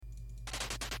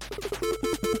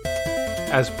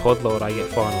as pod lord, I get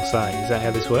final say. Is that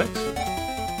how this works?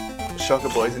 Shocker,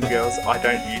 boys and girls, I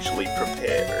don't usually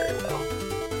prepare very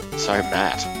well. So,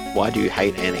 Matt, why do you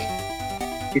hate Annie?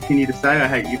 Continue to say I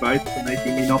hate you both for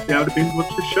making me not be able to binge watch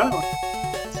the show.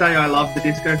 Say I love the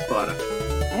disco spider.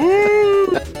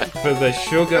 For the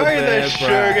sugar Go bear, the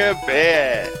sugar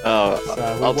bear! Oh,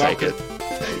 So I'll we're take it.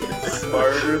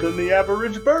 Smarter than the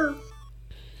average bird.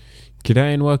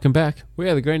 G'day and welcome back. We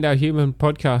are the Greendale Human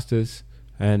Podcasters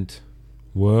and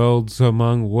Worlds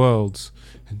Among Worlds.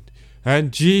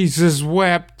 And Jesus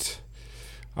wept.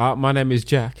 My name is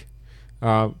Jack.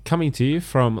 Coming to you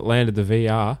from Land of the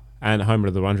VR and home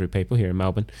of the Wurundjeri people here in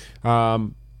Melbourne.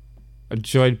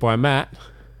 Joined by Matt.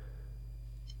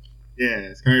 Yeah,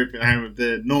 it's going to be the home of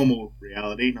the normal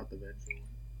reality, not the virtual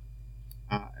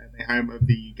one. And the home of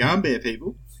the Garmbear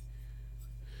people.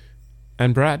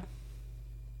 And Brad.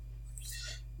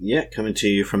 Yeah, coming to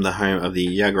you from the home of the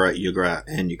Yuggera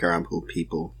and Yuggarampul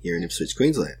people here in Ipswich,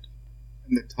 Queensland.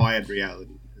 And the tired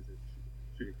reality because of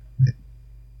sugar.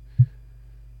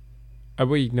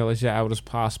 We acknowledge our elders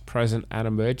past, present and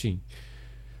emerging.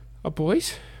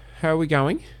 Boys, how are we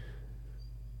going?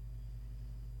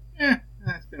 Yeah,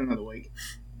 it's been another week.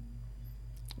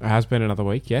 It has been another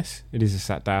week, yes. It is a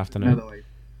Saturday afternoon. Another week.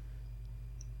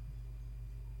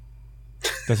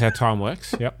 That's how time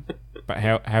works, yep. But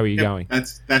how are you going?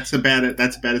 That's about it.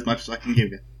 That's about as much as I can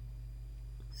give you.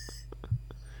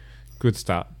 Good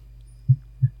start.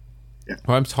 Yeah.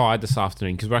 Well, I'm tired this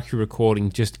afternoon because we're actually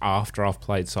recording just after I've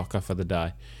played soccer for the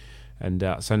day. And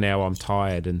so now I'm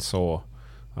tired and sore.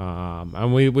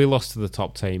 And we lost to the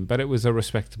top team, but it was a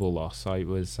respectable loss. I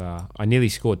nearly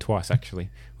scored twice, actually,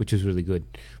 which was really good.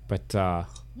 But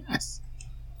Yes.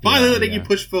 Finally letting you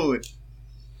push forward.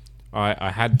 I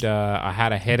had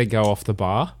a header go off the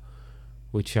bar,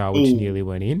 which nearly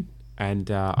went in, and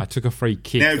I took a free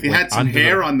kick. Now, if you had some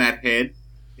hair on that head,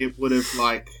 it would have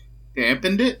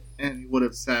dampened it, and it would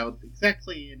have sailed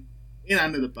exactly in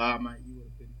under the bar, mate. You would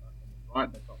have been fucking right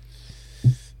in the top.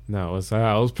 No,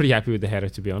 I was pretty happy with the header,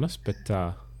 to be honest. But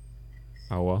oh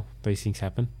well, these things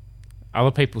happen.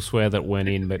 Other people swear that it went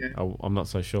in, but I'm not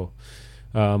so sure.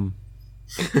 And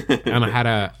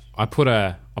I put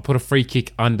a free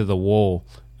kick under the wall,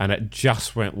 and it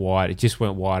just went wide. It just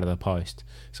went wide of the post,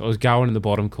 so it was going in the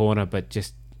bottom corner, but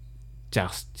just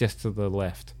to the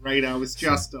left. Radar was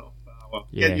just off. Well,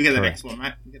 Yeah, you get the correct. next one,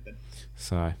 mate. You get the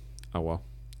So, oh well.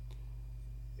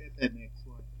 next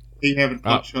one. You haven't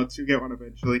pot shots. You'll get one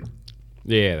eventually.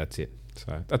 Yeah, that's it.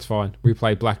 So that's fine. We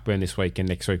play Blackburn this week, and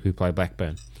next week we play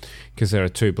Blackburn because there are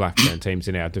two Blackburn teams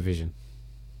in our division.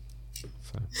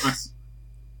 So. Nice.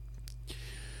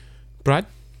 Brad,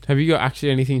 have you got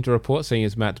actually anything to report, seeing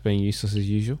as Matt's being useless as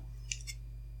usual?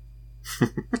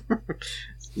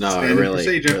 No, I Standard really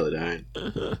procedure. don't.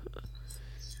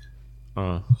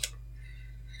 Oh.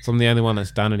 So I'm the only one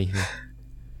that's done anything.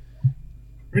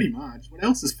 Pretty much. What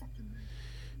else is fucking there?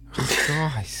 Oh,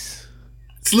 guys.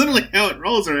 It's literally how it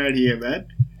rolls around here, man.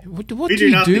 What We do do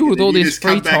you nothing, do and with then all you this just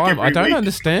come free back time? every I don't week.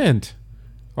 understand.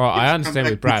 Well, I Just understand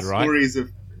come with back Brad, right? Stories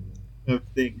of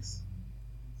things.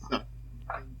 Stuff.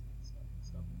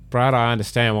 Brad, I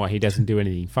understand why he doesn't do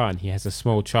anything fun. He has a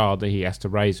small child that he has to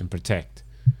raise and protect.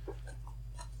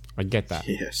 I get that.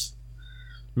 Yes.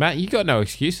 Matt, you got no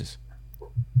excuses.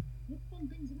 What fun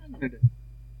things am I going to do?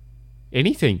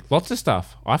 Anything. Lots of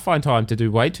stuff. I find time to do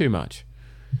way too much.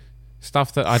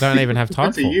 Stuff that I don't even have time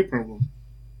That's for. a you problem.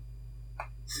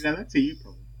 That's a you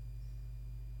problem.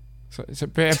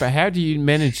 But how do you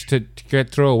manage to get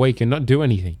through a week and not do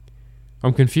anything?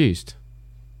 I'm confused.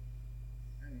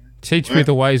 Teach me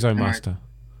the ways, O Master.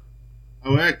 I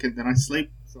work and then I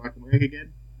sleep so I can work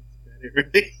again. That's about it,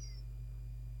 really.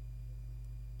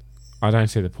 I don't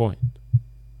see the point.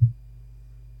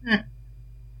 Yeah,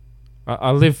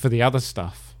 I live for the other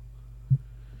stuff.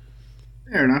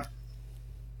 fair enough.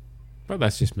 But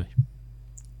that's just me.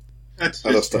 That's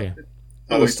Other just, stuff. Yeah.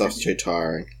 Other stuff's too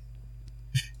tiring.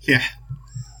 Yeah.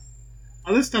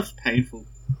 Other stuff's painful.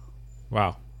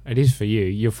 Wow. It is for you.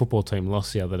 Your football team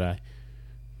lost the other day.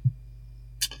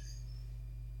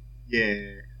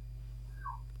 Yeah.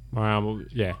 Well,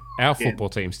 yeah. Our football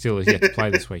team still is yet to play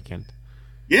this weekend.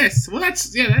 Yes, well, that's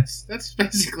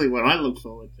basically what I look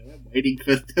forward to. I'm waiting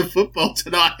for the football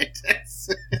tonight.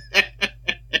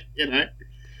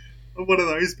 I'm one of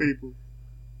those people.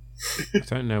 I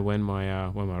don't know when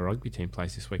my rugby team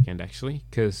plays this weekend, actually.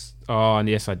 And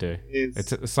yes, I do.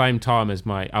 It's at the same time as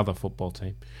my other football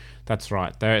team. That's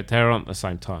right. They're on at the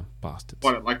same time, bastards.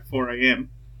 What, at like 4 a.m?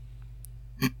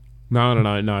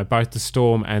 No. Both the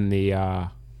Storm and the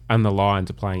Lions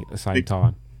are playing at the same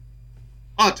time.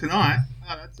 Oh, tonight?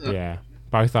 Oh, that's Yeah,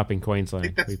 both up in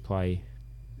Queensland. We play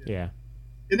Yeah.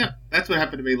 You know, that's what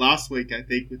happened to me last week, I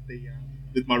think,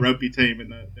 with my rugby team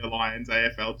and the Lions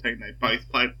AFL team. They both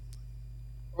played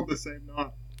on the same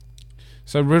night.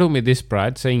 So riddle me this,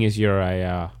 Brad, seeing as you're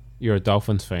a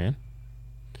Dolphins fan.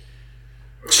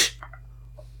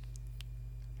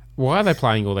 Why are they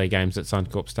playing all their games at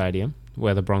Suncorp Stadium,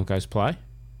 where the Broncos play?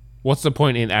 What's the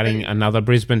point in adding another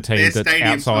Brisbane team that's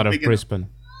outside of Brisbane?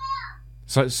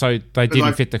 So they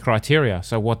didn't fit the criteria.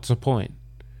 So what's the point?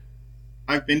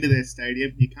 I've been to their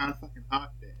stadium. You can't fucking park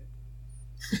there.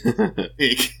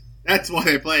 That's why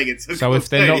they're playing it. So if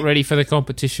they're not ready for the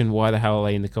competition, why the hell are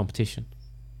they in the competition?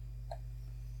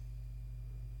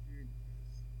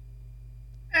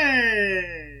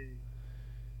 Hey!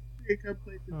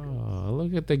 Oh,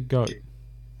 look at the goat.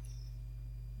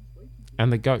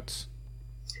 And the goats.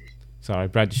 Sorry,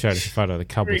 Brad just showed us a photo of the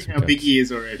couple with some how goats. big he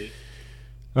is already.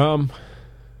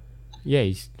 Yeah,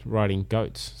 he's riding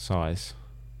goats size.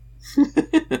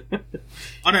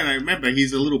 I don't know. Remember,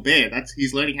 he's a little bear.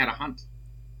 He's learning how to hunt.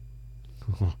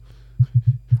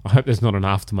 I hope there's not an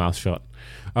aftermath shot.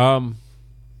 Yeah,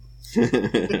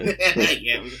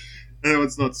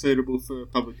 it's not suitable for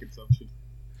public consumption.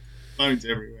 Bones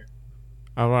everywhere.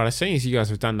 Alright, seeing as you guys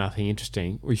have done nothing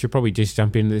interesting, we should probably just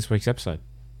jump into this week's episode.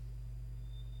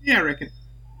 Yeah, I reckon.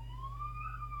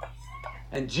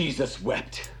 And Jesus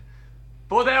wept,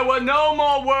 for there were no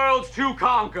more worlds to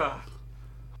conquer.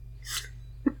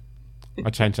 I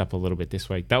changed up a little bit this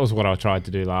week. That was what I tried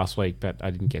to do last week, but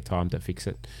I didn't get time to fix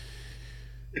it.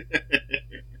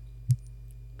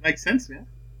 Makes sense now.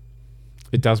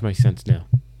 It does make sense now.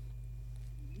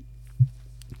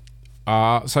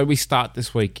 So we start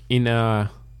this week in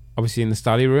obviously in the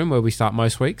study room where we start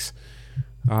most weeks.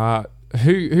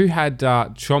 Who had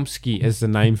Chomsky as the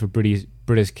name for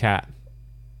Britta's cat?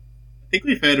 I think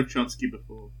we've heard of Chomsky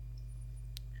before.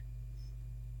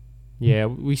 Yeah,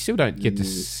 we still don't get to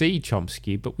see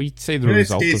Chomsky, but we see the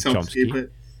result of Chomsky.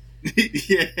 But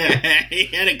yeah, he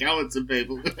had a go at some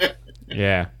people.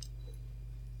 Yeah.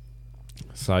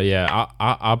 So yeah,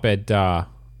 Abed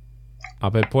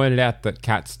pointed out that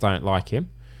cats don't like him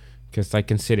because they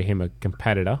consider him a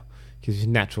competitor because of his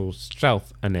natural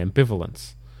stealth and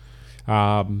ambivalence.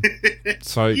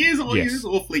 So he is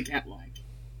awfully cat-like.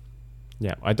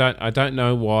 Yeah, I don't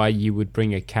know why you would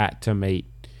bring a cat to meet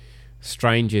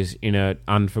strangers in an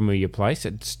unfamiliar place.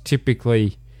 It's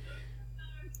typically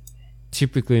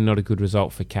not a good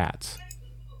result for cats.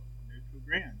 Neutral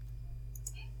ground.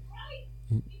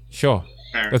 Sure,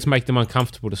 let's make them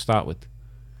uncomfortable to start with.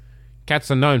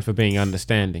 Cats are known for being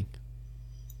understanding.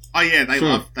 Oh yeah, they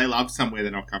love somewhere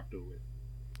they're not comfortable with.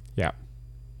 Yeah.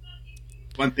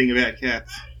 One thing about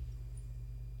cats.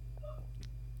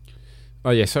 Oh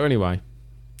yeah. So anyway,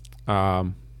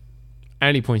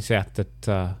 Annie points out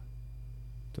that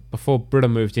before Britta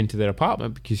moved into their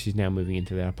apartment, because she's now moving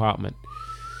into their apartment,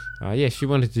 she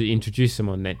wanted to introduce them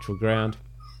on natural ground.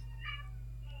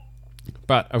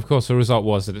 But of course, the result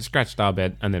was that it scratched our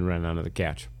bed and then ran under the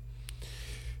couch.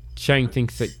 Shane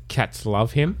thinks that cats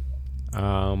love him,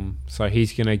 so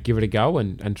he's going to give it a go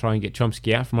and try and get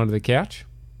Chomsky out from under the couch.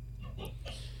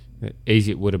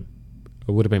 It would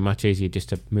have been much easier just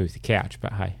to move the couch,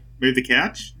 but hey. Move the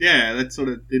couch? Yeah, that sort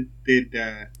of did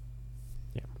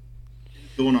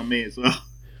dawn on me as well.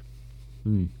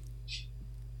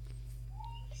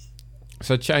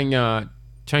 So Chang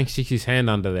sticks his hand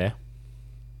under there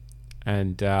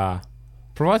and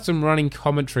provides some running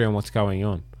commentary on what's going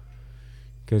on.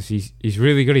 Because he's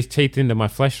really got his teeth into my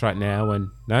flesh right now, and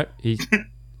no, he's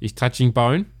touching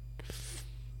bone.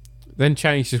 Then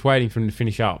Chang's just waiting for him to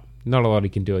finish up. Not a lot he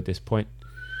can do at this point.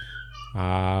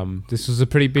 This was a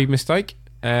pretty big mistake,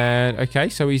 and okay,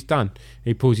 so he's done.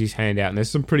 He pulls his hand out, and there's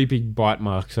some pretty big bite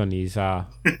marks on his hand.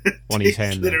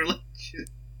 Literally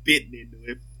just bitten into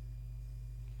him.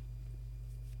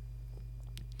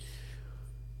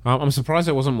 I'm surprised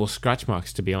there wasn't more scratch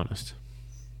marks, to be honest.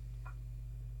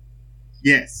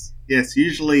 Yes.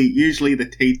 Usually the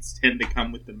teeth tend to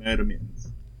come with the murder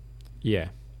mittens. Yeah.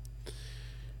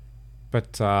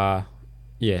 But so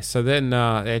then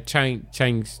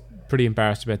Chang's pretty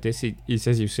embarrassed about this. He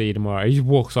says he'll see you tomorrow. He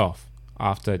walks off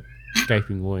after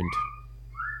gaping wound.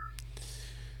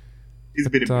 He's a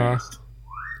bit embarrassed.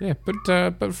 Yeah,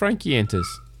 but Frankie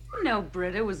enters. No,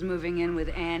 Britta was moving in with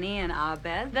Annie and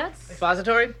Abed. That's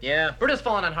Expository? Yeah. Britta's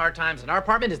fallen on hard times, and our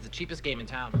apartment is the cheapest game in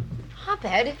town.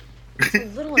 Abed? It's a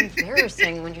little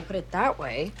embarrassing when you put it that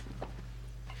way.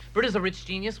 Britta's a rich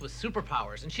genius with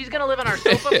superpowers, and she's gonna live on our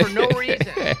sofa for no reason.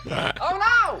 Oh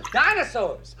no!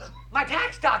 Dinosaurs! My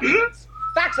tax documents!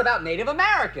 Facts about Native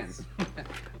Americans!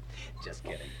 Just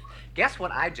kidding. Guess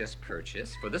what I just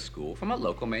purchased for the school from a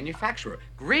local manufacturer?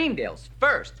 Greendale's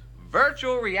first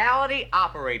virtual reality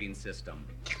operating system.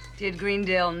 Did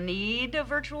Greendale need a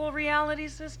virtual reality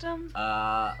system?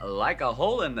 Like a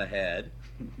hole in the head.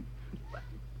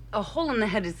 A hole in the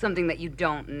head is something that you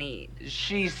don't need.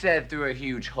 She said through a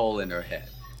huge hole in her head.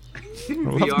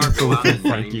 VR go out in the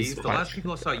Frankie's 90s. The last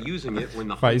people I saw using it when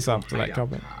the face whole up to that hideout.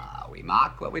 comment. We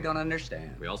mock what we don't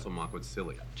understand. We also mock what's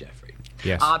silly. Jeffrey.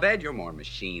 Yes. Abed, you're more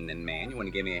machine than man. You want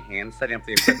to give me a hand setting up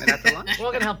the equipment after lunch? We're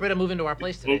all gonna help Britta move into our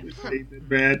place today.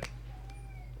 Bad.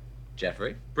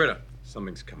 Jeffrey? Britta,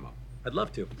 something's come up. I'd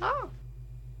love to. Oh.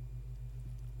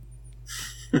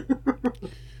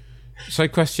 So,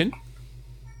 question.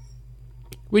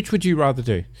 Which would you rather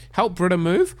do? Help Britta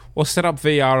move or set up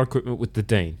VR equipment with the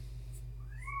Dean?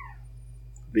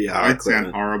 VR That sounds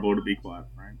equipment. horrible to be quite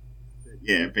frank. But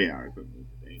yeah, VR equipment.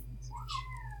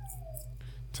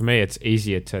 To me, it's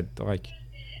easier to, like,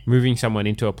 moving someone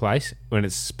into a place,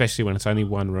 especially when it's only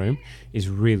one room, is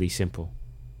really simple.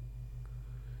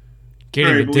 Getting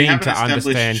Sorry, the but we Dean haven't to established-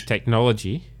 understand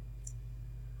technology,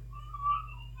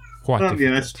 quite difficult.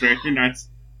 Yeah, that's true. Nice.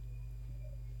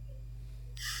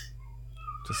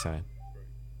 Just saying.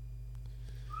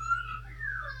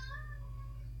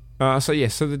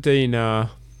 So the Dean,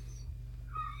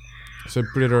 so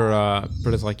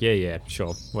Britta's like, yeah,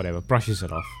 sure, whatever, brushes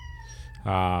it off.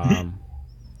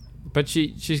 But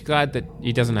she's glad that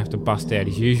he doesn't have to bust out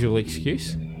his usual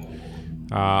excuse,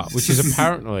 which is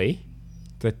apparently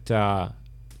that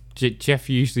Jeff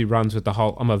usually runs with the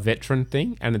whole "I'm a veteran"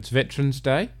 thing, and it's Veterans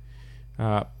Day,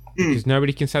 because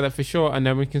nobody can say that for sure, and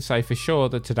nobody can say for sure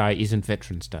that today isn't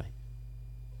Veterans Day.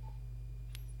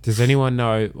 Does anyone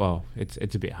know? Well,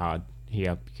 it's a bit hard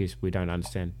here because we don't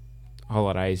understand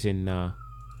holidays in the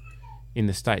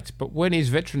States. But when is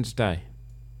Veterans Day?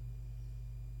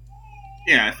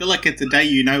 Yeah, I feel like it's a day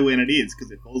you know when it is because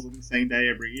it falls on the same day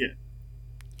every year.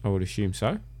 I would assume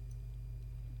so.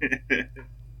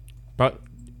 But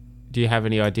do you have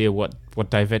any idea what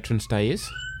day Veterans Day is?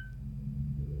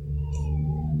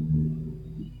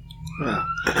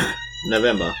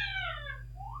 November.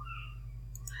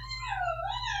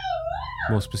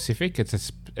 More specific,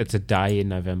 it's a day in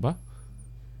November.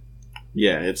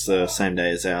 Yeah, it's the same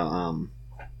day as our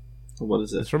what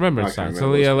is it? It's Remembrance Day. I can't It's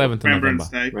remember the what it's 11th of November. Remembrance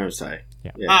Day. Remembrance Day.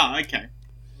 Yeah. Ah, okay.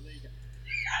 Well, there you go.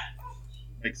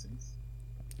 Makes sense.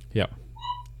 Yep.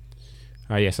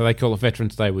 Oh yeah, so they call it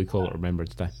Veterans Day. We call it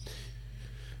Remembrance Day.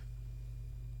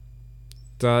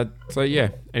 So yeah.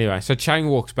 Anyway, so Chang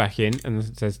walks back in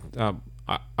and says,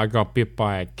 "I got bit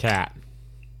by a cat,"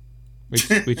 which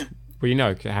well, you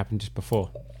know, it happened just before.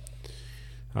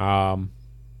 Then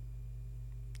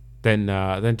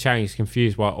Chang is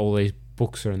confused why all these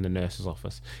books are in the nurse's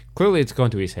office. Clearly, it's gone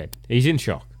to his head. He's in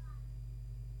shock.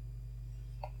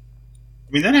 I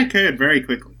mean, that occurred very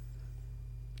quickly.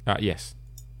 Yes.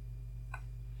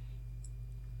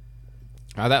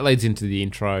 That leads into the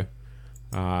intro,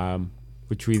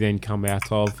 which we then come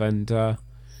out of, and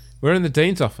we're in the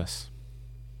Dean's office.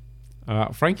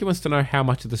 Frankie wants to know how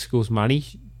much of the school's money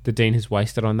the Dean has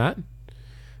wasted on that.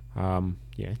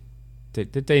 Yeah. The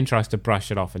Dean tries to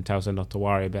brush it off and tells her not to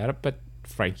worry about it, but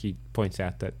Frankie points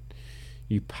out that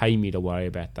you pay me to worry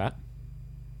about that.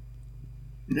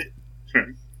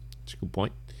 True. That's a good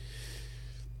point.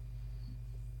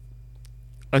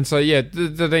 And so, yeah,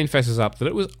 the Dean fesses up that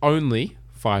it was only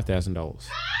 $5,000.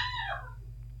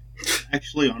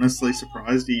 Actually, honestly,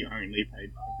 surprised he only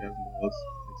paid $5,000.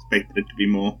 Expected it to be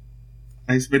more.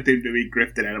 I expected him to be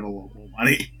grifted out of a lot more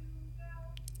money.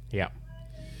 Yeah.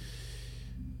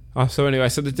 So anyway,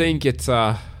 so the Dean gets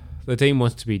the Dean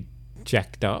wants to be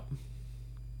jacked up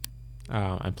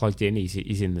and plugged in.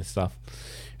 He's in the stuff.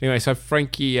 Anyway, so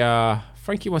Frankie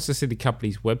wants to see the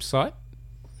company's website.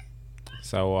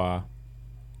 So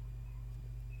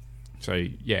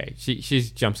yeah, she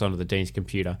jumps onto the Dean's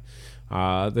computer.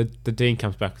 The Dean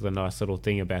comes back with a nice little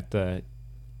thing about the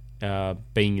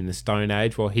being in the Stone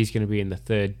Age. Well, he's going to be in the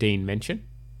third Dean mention.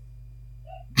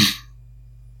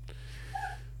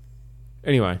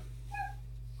 Anyway,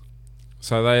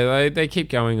 so they keep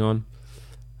going on.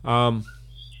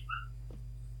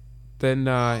 Then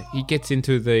he gets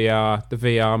into the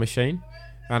VR machine,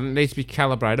 and it needs to be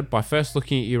calibrated by first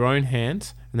looking at your own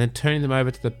hands and then turning them over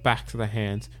to the backs of the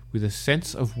hands with a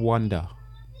sense of wonder.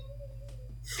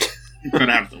 You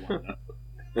gotta have the wonder.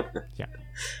 Yeah.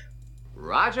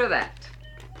 Roger that.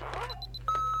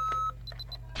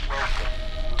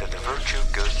 Welcome to the Virtue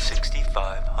Good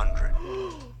 6500.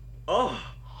 Oh,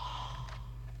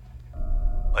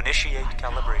 Initiate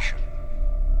calibration.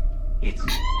 it's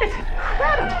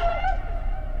incredible.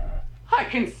 I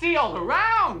can see all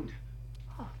around.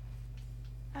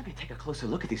 Let me take a closer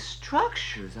look at these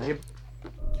structures. I'm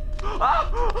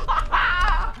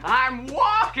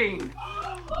walking!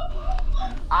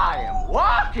 I am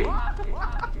walking!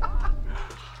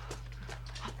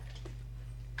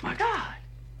 My God!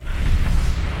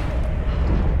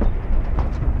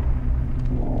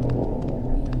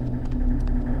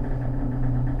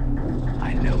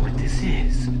 I know what this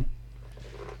is.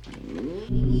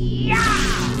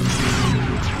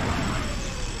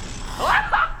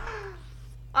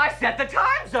 I set the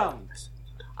time zone!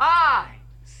 I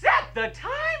set the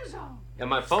time zone! And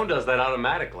my phone does that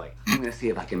automatically. I'm gonna see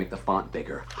if I can make the font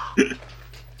bigger.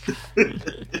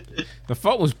 The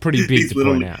font was pretty big to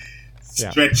point out.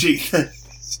 Stretching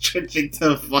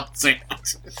the fonts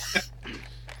out.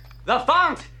 The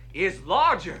font is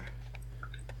larger.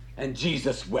 And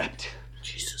Jesus wept.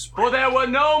 For there were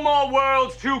no more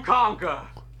worlds to conquer.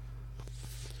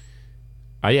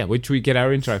 Oh yeah, which we get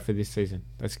our intro for this season.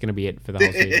 That's going to be it for the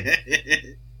whole season.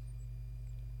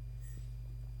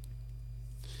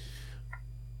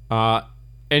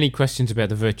 Any questions about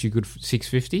the Virtue Good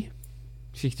 650?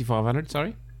 6500,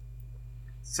 sorry?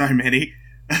 So many.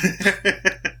 Yeah,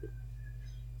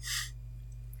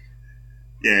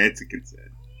 it's a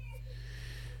concern.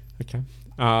 Okay.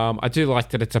 I do like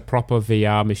that it's a proper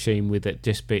VR machine with it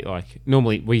just be like...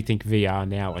 Normally, we think VR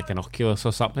now like an Oculus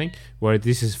or something, where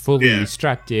this is fully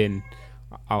strapped in.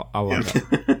 I love it.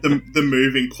 The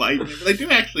moving plate. They do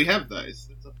actually have those.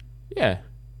 Yeah,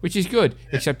 which is good,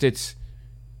 except it's...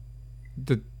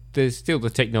 There's still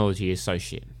the technology is so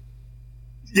shit.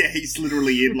 Yeah, he's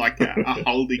literally in like a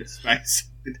holding space.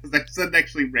 It doesn't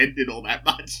actually render all that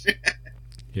much.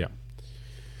 Yeah.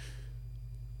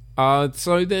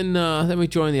 So then we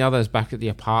join the others back at the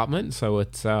apartment. So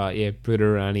it's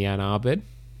Britta, Annie, and Abed.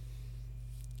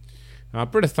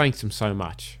 Britta thanks him so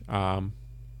much.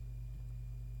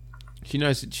 She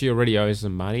knows that she already owes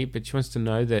them money, but she wants to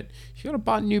know that she got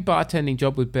a new bartending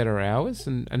job with better hours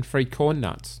and free corn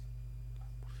nuts,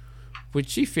 which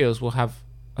she feels will have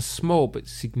a small but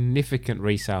significant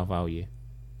resale value.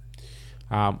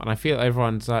 And I feel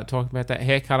everyone's talking about that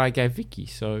haircut I gave Vicky,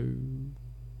 so...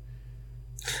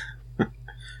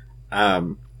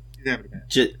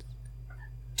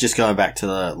 Just going back to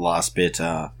the last bit,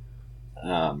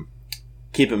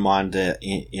 keep in mind that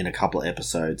in a couple of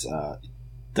episodes,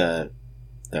 the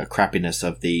crappiness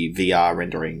of the VR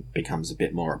rendering becomes a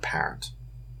bit more apparent,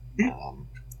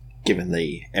 given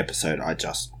the episode I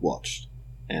just watched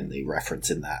and the reference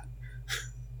in that.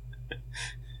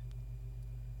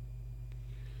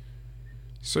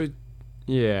 So,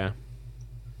 yeah.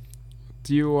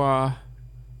 Do you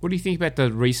what do you think about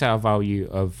the resale value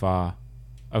of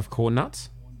corn nuts?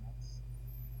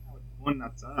 Corn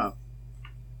nuts up.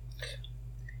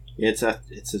 Yeah, it's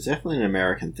definitely an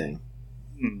American thing.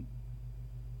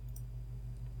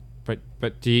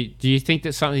 But do you think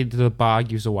that something that the bar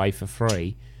gives away for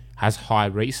free has high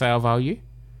resale value?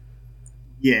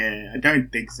 Yeah, I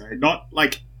don't think so. Not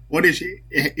like, what is she?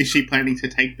 Is she planning to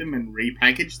take them and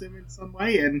repackage them in some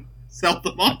way and sell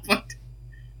them off?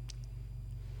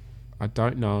 I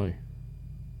don't know.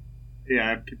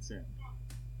 Yeah, I'm concerned.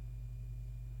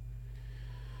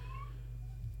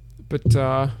 But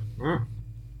they're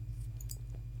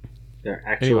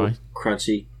actual anyway.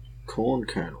 Crunchy corn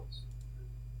kernels.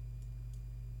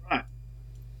 Right.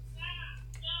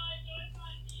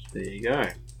 There you go.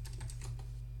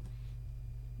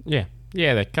 Yeah,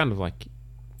 they're kind of like...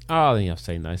 Oh, I think I've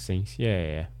seen those things.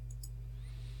 Yeah.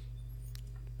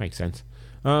 Makes sense.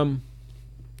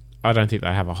 I don't think they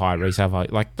have a high resale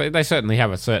value. Like, they certainly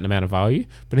have a certain amount of value,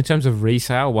 but in terms of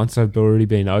resale, once they've already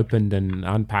been opened and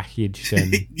unpackaged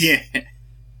and... Yeah.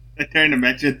 I don't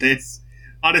imagine this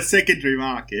on a secondary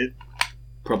market.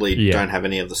 Probably don't have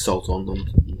any of the salt on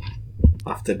them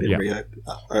after they've been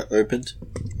opened.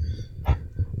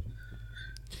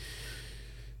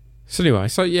 So anyway,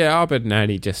 Abed and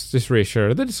Annie just reassure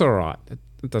her that it's alright.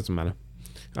 It doesn't matter.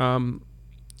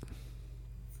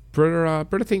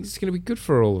 Britta thinks it's going to be good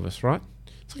for all of us, right?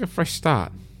 It's like a fresh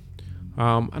start.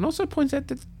 And also points out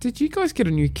that, did you guys get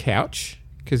a new couch?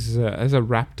 Because there's a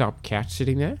wrapped up couch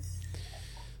sitting there.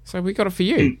 So we got it for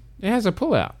you. It has a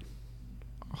pull out.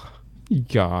 Oh, you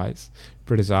guys.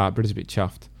 Britta's a bit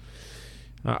chuffed.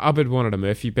 Abed wanted a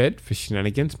Murphy bed for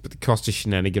shenanigans, but the cost to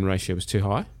shenanigan ratio was too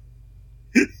high.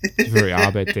 It's a very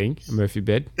Abed thing, a Murphy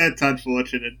bed. That's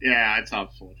unfortunate. Yeah, it's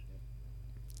unfortunate.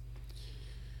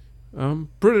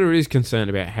 Britta is concerned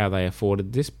about how they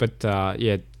afforded this, but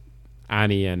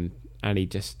Annie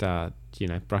just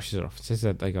brushes it off. Says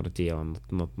that they got a deal and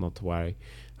not to worry.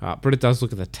 Britta does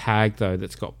look at the tag though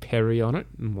that's got Perry on it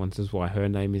and wonders why her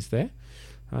name is there.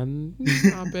 And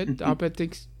I bet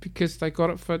it's because they got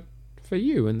it for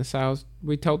you, and the sales.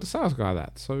 We told the sales guy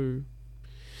that. So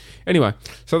anyway,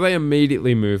 so they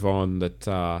immediately move on that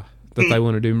they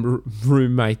want to do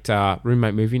roommate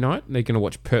movie night. They're going to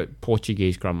watch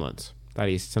Portuguese Gremlins. That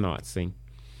is tonight's thing.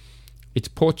 It's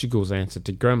Portugal's answer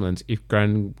to Gremlins. If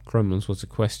Gremlins was a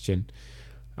question,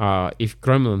 if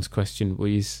Gremlins' question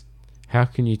was, how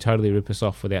can you totally rip us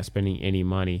off without spending any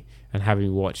money and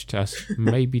having watched us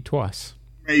maybe twice?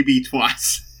 Maybe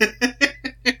twice.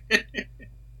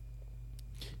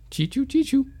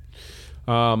 Chichu.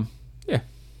 Yeah.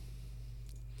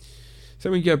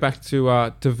 So we go back to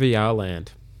VR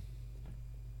land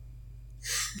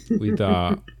with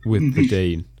the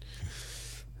Dean.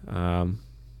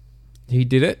 He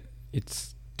did it.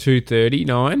 It's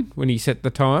 2:39 when he set the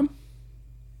time.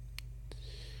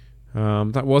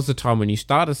 That was the time when you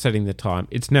started setting the time.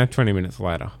 It's now 20 minutes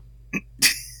later.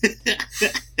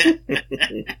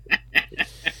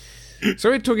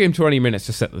 So it took him 20 minutes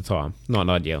to set the time. Not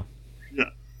ideal. Yeah.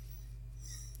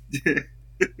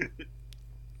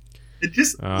 It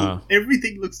just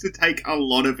everything looks to take a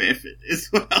lot of effort as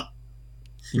well.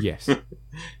 Yes.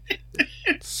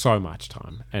 So much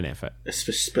time and effort.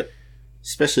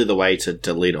 Especially the way to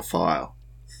delete a file.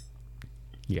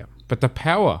 Yeah. But the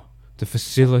power, the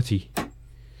facility.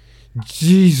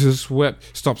 Jesus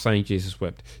wept. Stop saying Jesus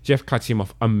wept. Jeff cuts him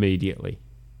off immediately.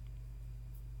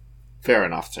 Fair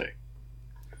enough too.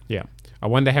 Yeah. I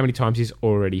wonder how many times he's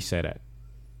already said it.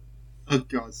 Oh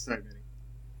God, so many.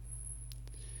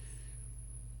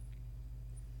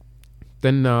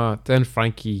 Then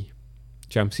Frankie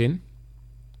jumps in.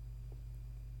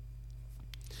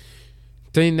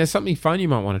 Dean, there's something fun you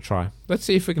might want to try. Let's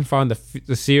see if we can find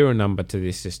the serial number to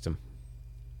this system.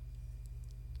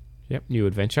 Yep, new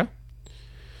adventure.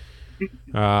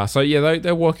 So yeah,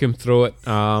 they walk him through it.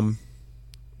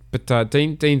 But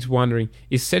Dean's wondering,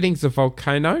 is settings the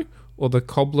volcano or the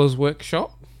cobbler's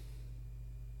workshop?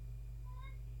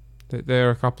 There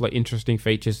are a couple of interesting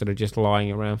features that are just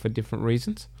lying around for different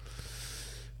reasons.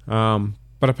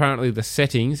 But apparently the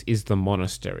settings is the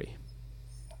monastery.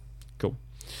 Cool.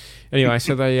 Anyway,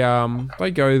 so they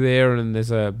go there, and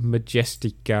there's a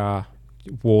majestic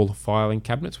wall of filing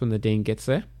cabinets when the Dean gets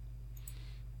there.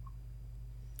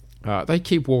 They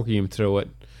keep walking him through it.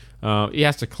 He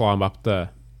has to climb up the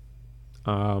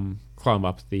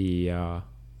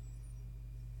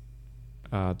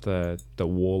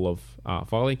wall of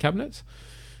filing cabinets.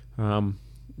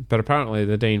 But apparently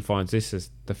the Dean finds this as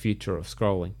the future of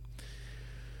scrolling.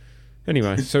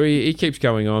 Anyway, so he keeps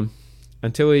going on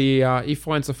until he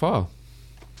finds a file.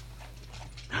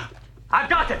 I've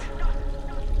got it!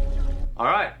 All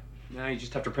right. Now you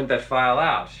just have to print that file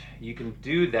out. You can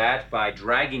do that by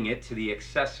dragging it to the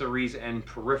accessories and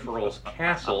peripherals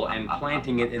castle and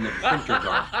planting it in the printer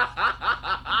gun.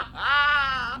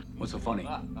 What's so funny?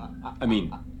 I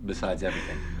mean, besides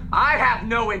everything. I have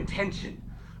no intention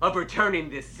of returning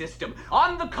this system.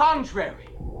 On the contrary,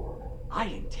 I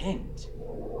intend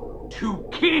to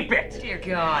keep it. Dear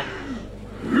God.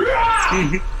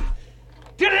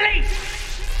 Delete!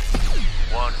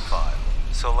 One file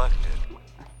selected.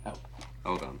 Oh,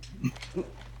 hold on.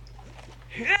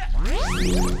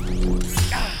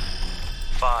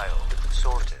 File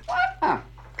sorted. Oh,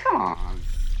 come on.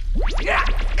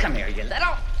 Come here, you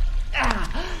little.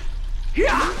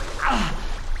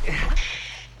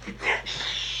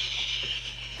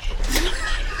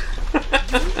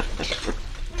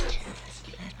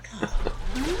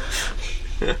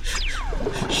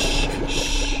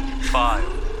 File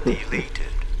deleted.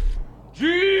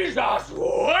 Jesus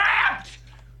wept!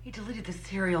 He deleted the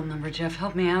serial number, Jeff.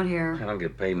 Help me out here. I don't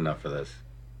get paid enough for this.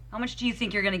 How much do you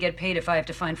think you're going to get paid if I have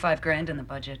to find $5,000 in the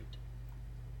budget?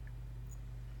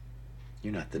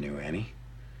 You're not the new Annie.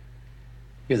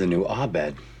 You're the new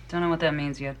Abed. Don't know what that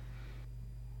means yet.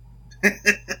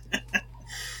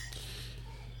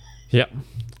 Yep.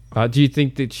 Do you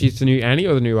think that she's the new Annie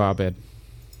or the new Abed?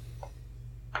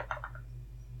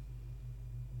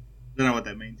 Don't know what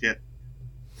that means yet.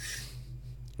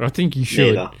 I think you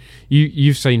should. Neither.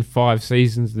 You've seen 5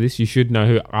 seasons of this. You should know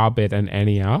who Abed and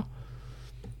Annie are.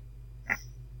 I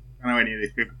don't know any of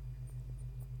these people.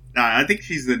 No, I think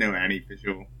she's the new Annie for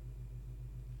sure.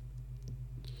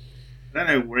 I don't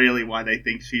know really why they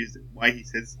think she's. Why he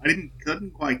says. I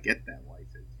couldn't quite get that. Why he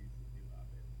says she's the new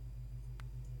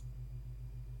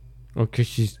Abed. Or because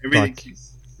she's Everything like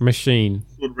she's machine.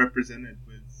 sort of represented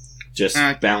was Just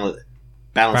balancing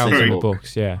Balancing the the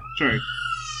books, yeah. true.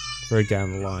 Very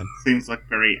down the line. Seems like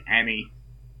very Annie.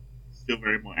 Still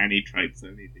very more Annie traits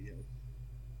than anything else.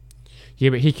 Yeah,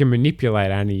 but he can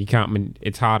manipulate Annie. You can't.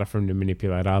 It's harder for him to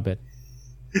manipulate Abed.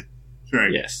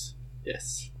 True. Yes.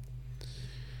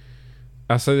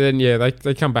 So then, yeah,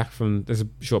 they come back from... There's a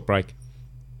short break.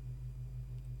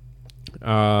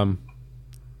 The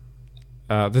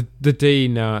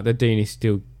dean is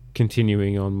still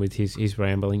continuing on with his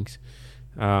ramblings.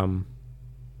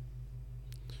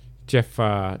 Jeff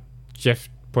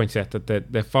points out that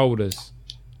their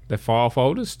file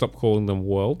folders, stop calling them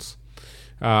worlds.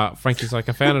 Frankie's like,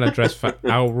 I found an address for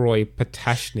Alroy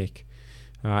Patashnik.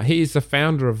 He is the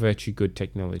founder of Virtue Good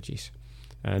Technologies.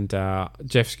 And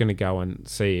Jeff's going to go and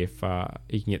see if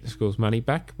he can get the school's money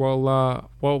back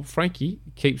while Frankie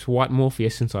keeps White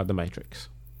Morpheus inside the Matrix.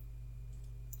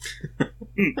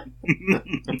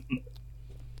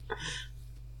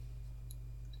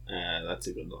 That's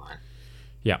a good line.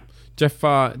 Yeah.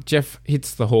 Jeff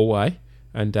hits the hallway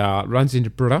and runs into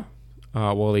Britta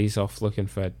while he's off looking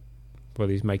for... While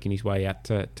he's making his way out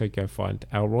to go find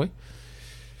Alroy.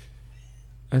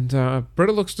 And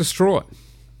Britta looks distraught.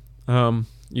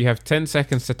 You have 10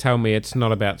 seconds to tell me it's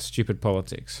not about stupid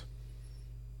politics.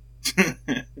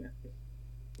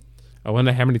 I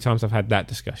wonder how many times I've had that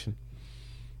discussion.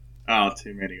 Oh,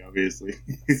 too many, obviously.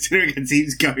 Considering it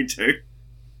seems go-to.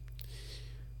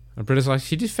 And Britta's like,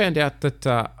 she just found out that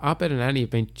Abed and Annie have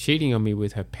been cheating on me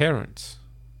with her parents.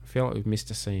 I feel like we've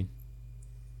missed a scene.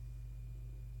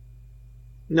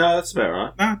 No, that's about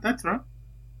right. No, that's right.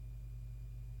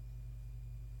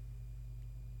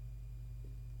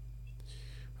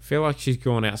 I feel like she's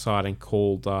gone outside and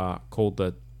called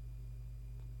the...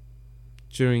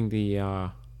 During the...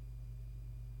 Oh,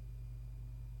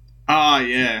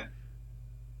 yeah.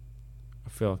 I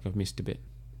feel like I've missed a bit.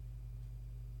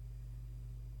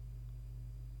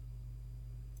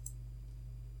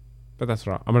 But that's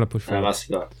right. I'm going to push forward. Must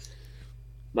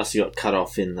have got cut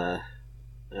off in the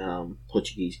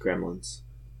Portuguese Gremlins.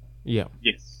 Yeah.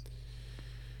 Yes.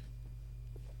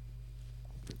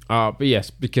 But yes,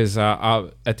 because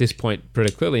at this point,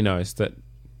 Britta clearly knows that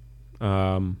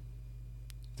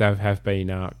they have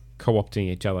been co-opting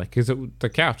each other because the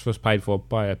couch was paid for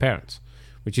by her parents,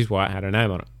 which is why it had her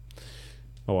name on it,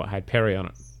 or it had Perry on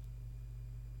it.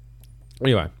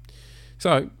 Anyway,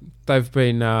 so they've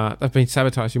been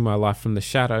sabotaging my life from the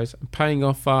shadows and paying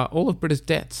off all of Britta's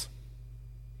debts,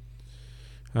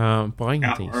 buying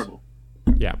things. Horrible.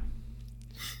 Yeah,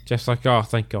 Jeff's like, oh,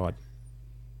 thank God.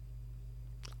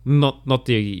 Not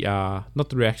the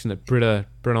reaction that Britta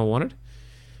wanted.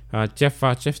 Jeff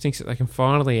thinks that they can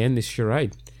finally end this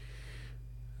charade.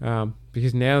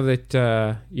 Because now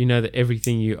that you know that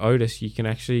everything you owed us, you can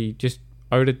actually just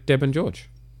owe to Deb and George.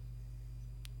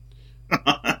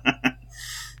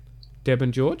 Deb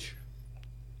and George?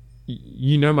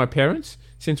 You know my parents?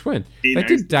 Since when? They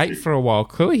did date for a while.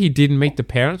 Clearly he didn't meet the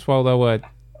parents while they were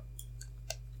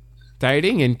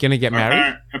dating and gonna get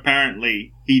married.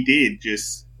 Apparently he did,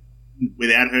 just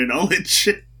without her knowledge.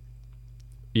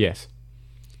 Yes.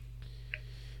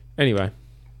 Anyway,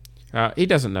 he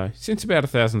doesn't know. Since about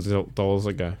 $1,000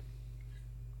 ago.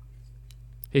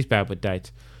 He's bad with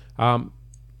dates.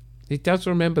 He does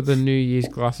remember the New Year's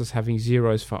glasses having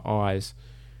zeros for eyes.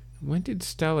 When did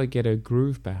Stella get her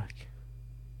groove back?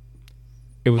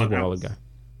 It was a while ago.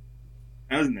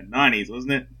 That was in the 90s,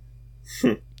 wasn't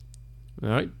it?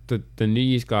 No, the New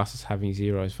Year's glasses having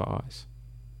zeros for eyes.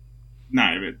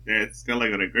 No, but Stella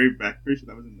got her groove back. Pretty sure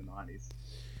that was in the 90s.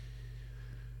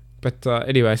 But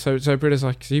anyway, so Britta's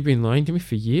like, so you've been lying to me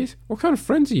for years? What kind of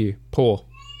friends are you? Poor.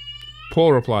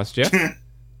 Poor, replies Jeff.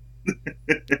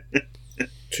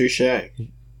 Touche.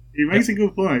 He makes a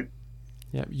good point.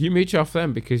 Yeah, you mooch off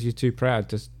them because you're too proud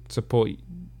to support,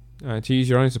 to use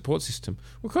your own support system.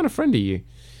 What kind of friend are you?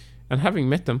 And having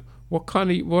met them, what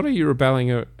are you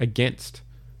rebelling against?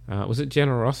 Was it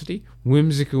generosity,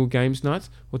 whimsical games nights,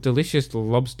 or delicious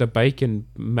lobster bacon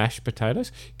mashed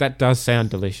potatoes? That does sound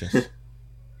delicious.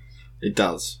 It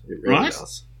does. It really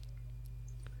does.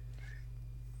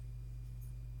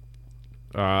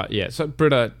 Yeah, so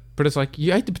Britta's like,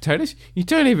 you ate the potatoes? You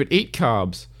don't even eat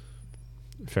carbs.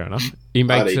 Fair enough. He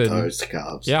makes I'd eat those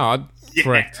carbs. Yeah,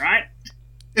 correct. Yeah, right?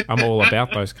 I'm all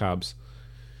about those carbs.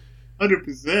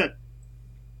 100%.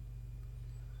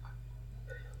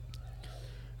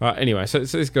 Anyway, so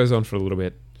this goes on for a little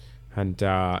bit. And,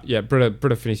 yeah,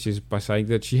 Britta finishes by saying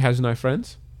that she has no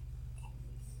friends.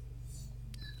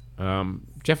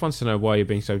 Jeff wants to know why you're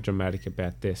being so dramatic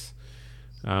about this.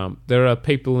 There are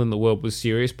people in the world with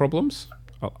serious problems.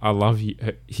 I love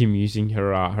him using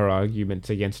her arguments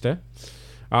against her.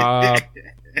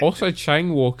 Also,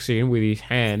 Chang walks in with his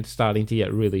hand starting to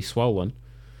get really swollen.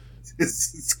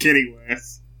 It's getting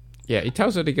worse. Yeah, he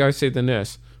tells her to go see the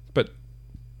nurse,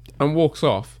 and walks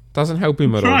off. Doesn't help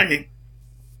him at all. Trying.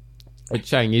 But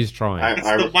Chang is trying.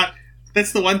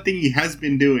 That's the one thing he has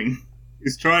been doing,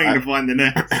 is trying to find the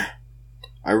nurse.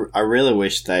 I really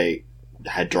wish they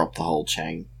had dropped the whole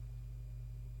Chang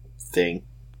thing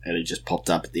and it just popped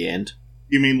up at the end.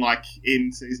 You mean like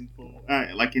in season 4?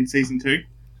 Like in season 2?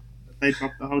 They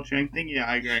dropped the whole Chang thing? Yeah,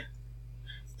 I agree.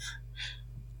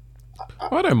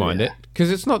 I don't mind it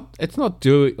because it's not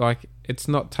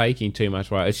taking too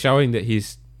much away. It's showing that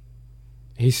he's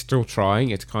still trying.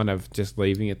 It's kind of just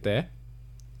leaving it there.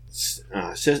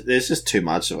 There's just too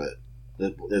much of it.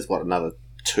 There's what, another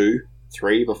 2,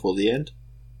 3 before the end?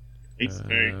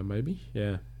 Maybe,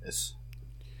 yeah. It's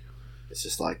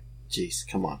just like, geez,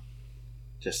 come on,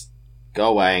 just go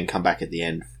away and come back at the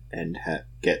end and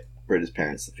get Britta's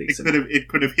parents to fix it. It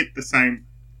could have hit the same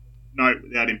note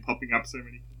without him popping up so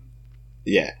many times.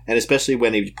 Yeah, and especially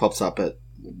when he pops up at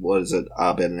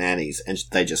Arbed and Annie's, and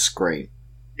they just scream.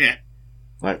 Yeah,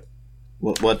 like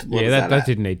what? Yeah, that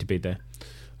didn't need to be there.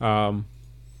 But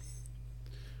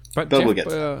Jeff, we'll get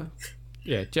to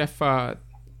that.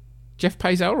 Jeff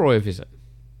pays Elroy a visit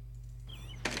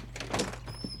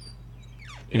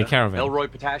in a caravan. Elroy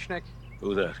Patashnik?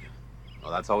 Who's asking?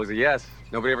 Well, that's always a yes.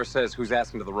 Nobody ever says who's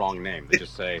asking to the wrong name. They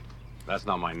just say, that's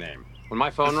not my name. When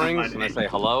my phone rings and I say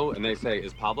hello and they say,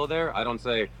 is Pablo there? I don't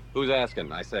say, who's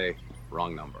asking? I say,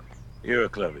 wrong number. You're a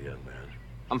clever young man.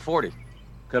 I'm 40.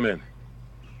 Come in.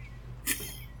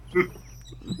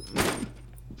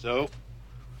 So?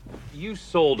 You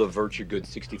sold a Virtue Good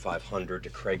 6500 to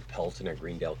Craig Pelton at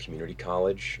Greendale Community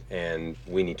College, and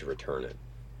we need to return it.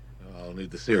 I'll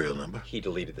need the serial number. He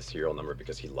deleted the serial number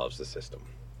because he loves the system.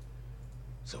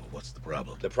 So what's the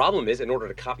problem? The problem is, in order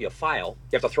to copy a file,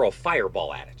 you have to throw a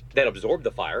fireball at it, then absorb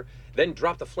the fire, then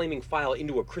drop the flaming file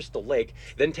into a crystal lake,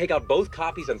 then take out both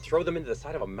copies and throw them into the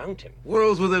side of a mountain.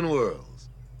 Worlds within worlds.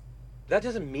 That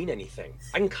doesn't mean anything.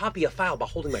 I can copy a file by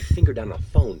holding my finger down on a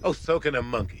phone. Oh, so can a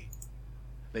monkey.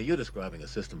 Now, you're describing a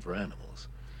system for animals.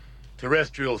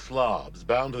 Terrestrial slobs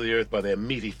bound to the earth by their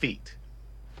meaty feet.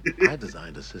 I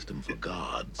designed a system for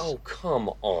gods. Oh,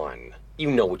 come on. You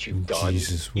know what you've done.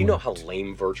 Jesus, you know how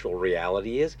lame virtual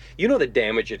reality is. You know the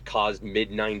damage it caused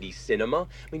mid-90s cinema.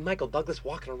 I mean, Michael Douglas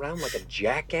walking around like a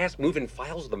jackass, moving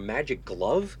files with a magic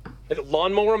glove. And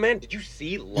Lawnmower Man? Did you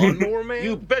see Lawnmower Man?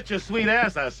 You bet your sweet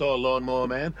ass I saw Lawnmower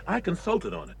Man. I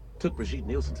consulted on it. Took Brigitte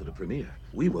Nielsen to the premiere.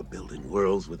 We were building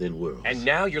worlds within worlds. And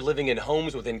now you're living in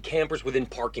homes within campers within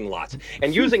parking lots.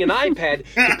 And using an iPad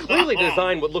to clearly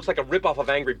design what looks like a ripoff of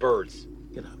Angry Birds.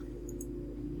 Get out.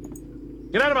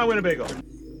 Get out of my Winnebago.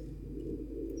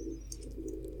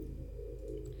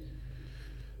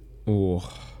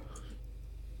 Oh.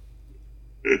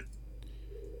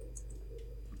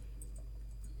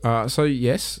 So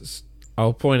yes,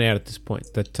 I'll point out at this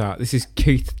point that this is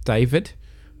Keith David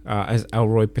as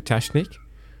Elroy Patashnik.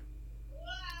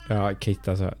 Keith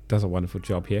does a wonderful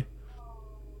job here.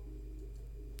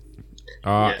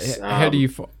 Yes, how do you?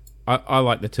 I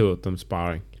like the two of them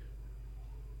sparring.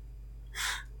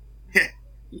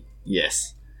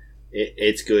 Yes,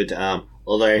 it's good.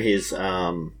 Although his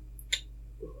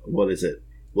what is it?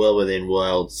 World Within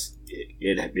Worlds.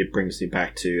 It brings me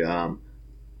back to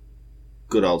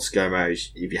good old ScoMo.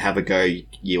 If you have a go,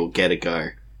 you'll get a go.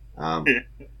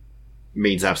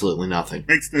 Means absolutely nothing.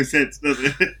 Makes no sense, does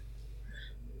it?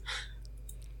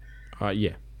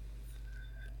 Yeah.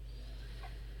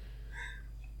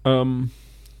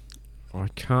 I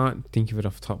can't think of it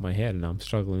off the top of my head, and I'm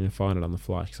struggling to find it on the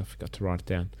fly because I forgot to write it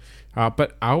down.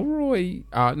 But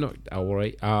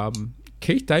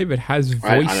Keith David has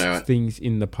voiced things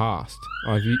in the past.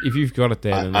 If you've got it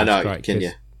there, then that's great. Can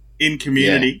you? In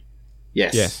Community?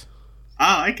 Yeah. Yes.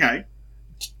 Oh, okay.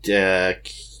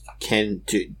 Can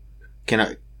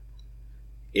I?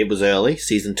 It was early,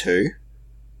 season 2,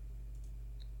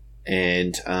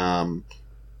 and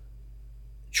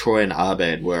Troy and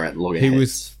Arbed were at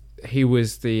loggerheads. He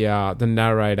was the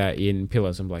narrator in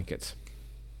Pillows and Blankets.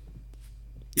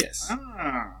 Yes.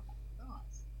 Ah,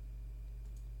 nice.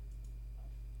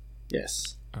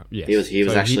 Yes. Yes. He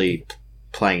was actually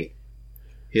playing.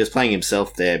 He was playing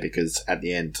himself there because at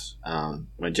the end,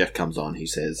 when Jeff comes on, he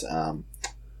says,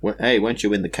 "Hey, weren't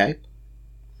you in the Cape?"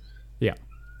 Yeah.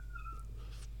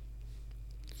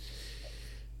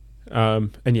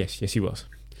 And yes, he was.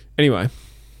 Anyway,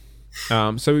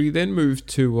 so we then moved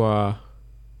to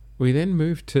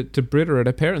Britta at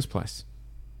her parents' place.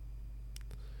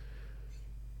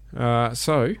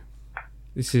 So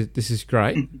this is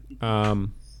great.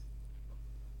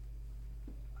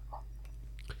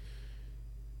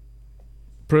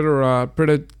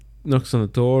 Britta knocks on the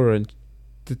door, and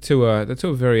the two are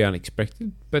very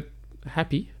unexpected but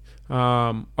happy.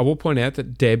 I will point out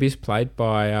that Deb is played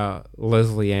by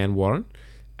Leslie Ann Warren,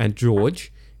 and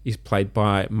George is played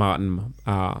by Martin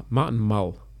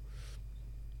Mull.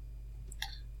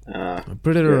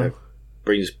 Britta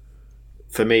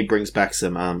brings back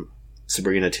some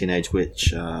Sabrina Teenage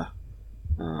Witch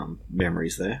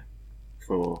memories there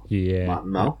for Martin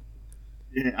Mull.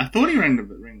 Yeah, I thought he rang a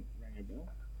bell.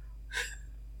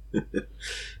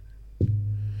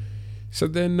 So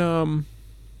then,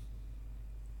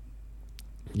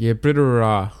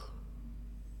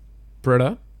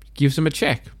 Britta gives him a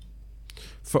check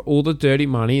for all the dirty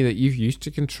money that you've used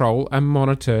to control and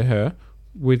monitor her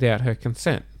without her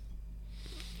consent.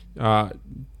 Her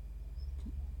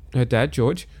dad,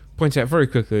 George, points out very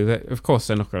quickly that, of course,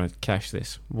 they're not going to cash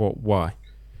this. Why?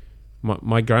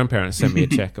 My grandparents sent me a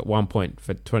check at one point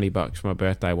for $20 for my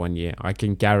birthday one year. I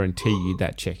can guarantee you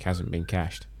that check hasn't been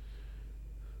cashed.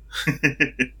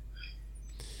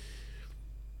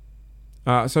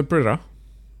 So Britta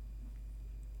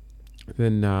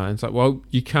then it's like, well,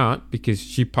 you can't because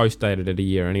she post-dated it a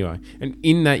year anyway. And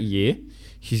in that year,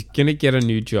 she's going to get a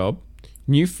new job,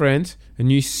 new friends, a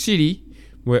new city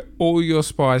where all your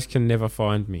spies can never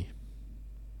find me.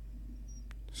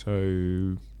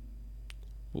 So,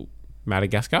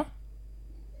 Madagascar?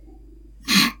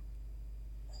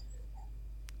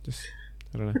 Just,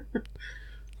 I don't know.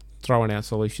 Throwing out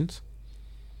solutions.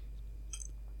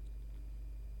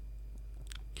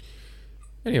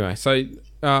 Anyway, so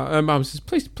her mum says,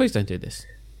 please don't do this.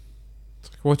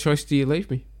 It's like, what choice do you leave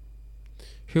me?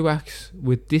 Who acts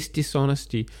with this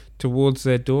dishonesty towards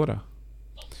their daughter?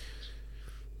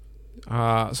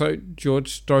 So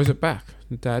George throws it back.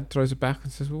 Dad throws it back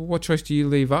and says, well, what choice do you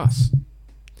leave us?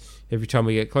 Every time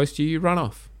we get close to you, you run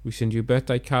off. We send you a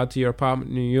birthday card to your apartment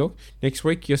in New York. Next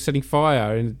week, you're setting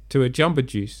fire to a Jamba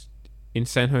Juice in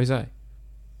San Jose.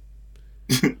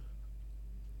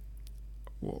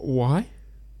 Why?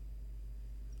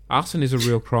 Arson is a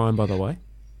real crime, by the way.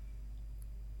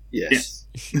 Yes.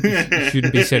 You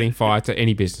shouldn't be setting fire to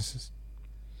any businesses.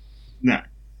 No.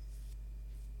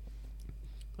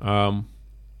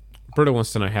 Britta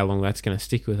wants to know how long that's going to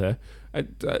stick with her.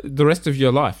 The rest of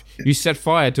your life, you set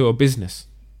fire to a business.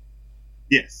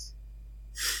 Yes.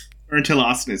 Or until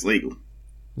arson is legal.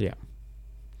 Yeah.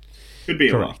 Could be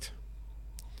correct.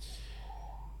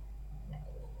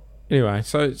 Anyway,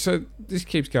 so this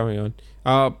keeps going on.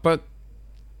 But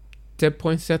Deb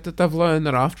points out that they've learned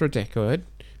that after a decade,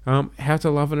 how to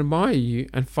love and admire you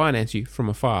and finance you from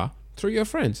afar through your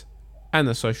friends and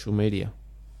the social media.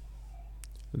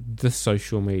 The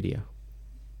social media.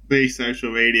 The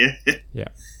social media. Yeah.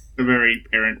 A very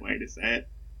parent way to say it.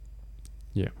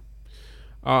 Yeah.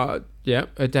 Yeah,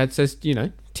 her dad says,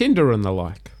 Tinder and the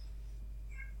like.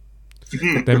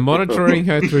 They're monitoring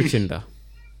her through Tinder.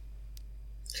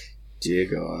 Dear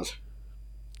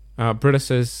God. Britta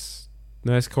says,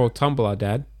 no, it's called Tumblr,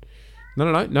 Dad.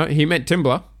 No, he meant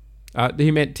Timbler.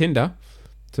 He meant Tinder.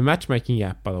 It's a matchmaking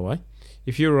app, by the way.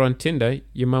 If you were on Tinder,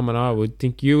 your mum and I would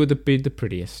think you would be the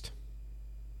prettiest.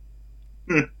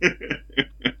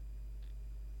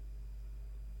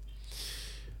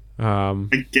 I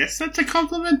guess that's a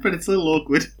compliment, but it's a little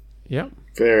awkward. Yep.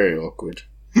 Very awkward.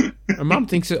 Her mum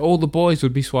thinks that all the boys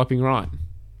would be swiping right.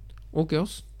 All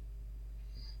girls.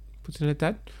 Puts in her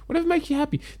dad. Whatever makes you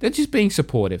happy. They're just being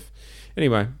supportive.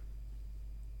 Anyway.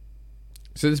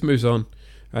 So this moves on.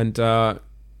 And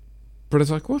Britta's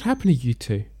like, what happened to you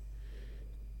two?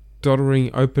 Doddering,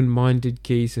 open-minded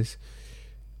geezers.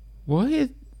 Where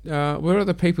are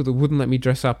the people that wouldn't let me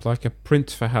dress up like a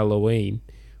prince for Halloween?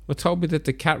 Or told me that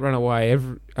the cat ran away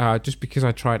just because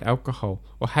I tried alcohol?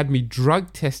 Or had me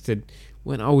drug tested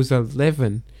when I was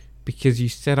 11 because you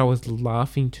said I was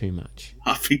laughing too much?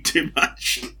 Laughing too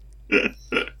much.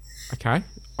 Okay.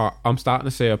 I'm starting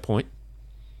to see her point.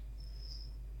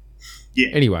 Yeah.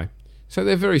 Anyway, so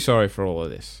they're very sorry for all of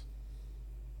this.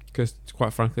 Because,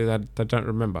 quite frankly, they don't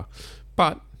remember.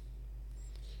 But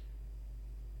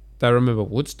they remember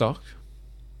Woodstock.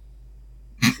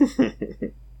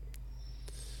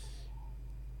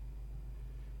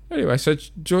 Anyway, so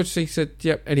George thinks that,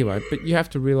 yep, anyway, but you have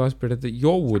to realise, Britta, that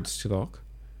your Woodstock,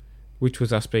 which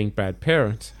was us being bad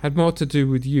parents, had more to do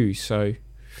with you, so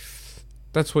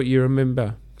that's what you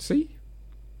remember. See?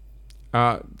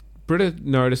 Britta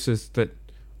notices that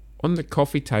on the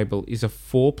coffee table is a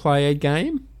 4-player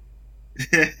game.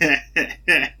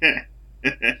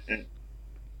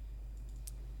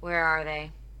 Where are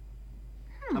they?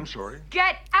 I'm sorry.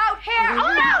 Get out here!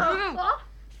 Oh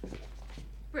no!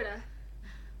 Britta,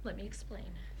 let me explain.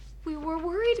 We were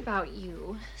worried about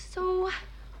you, so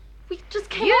we just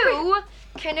came You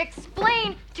can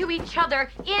explain to each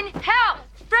other in hell.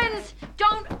 Friends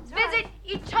don't visit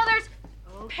each other's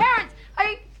parents.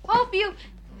 I hope you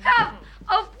have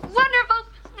a wonderful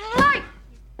Mike!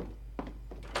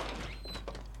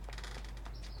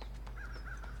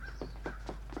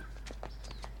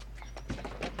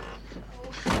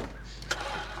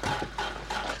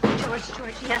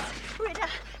 George, yes. Rita,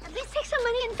 at least take some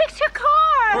money and fix your car.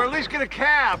 Or at least get a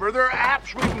cab, or there are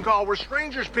apps we can call where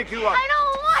strangers pick you up. I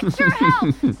don't want your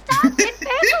help. Stop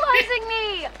infantilizing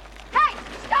me. Hey,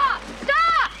 stop!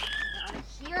 Stop! Out of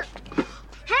here.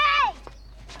 Hey!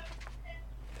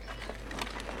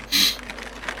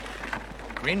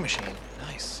 Green machine.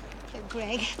 Nice. Here,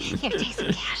 Greg. Here, take some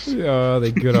cash. Oh,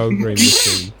 the good old green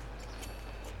machine.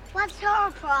 What's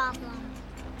her problem?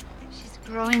 She's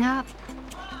growing up.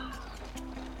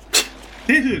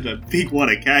 This is a big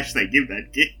wad of cash they give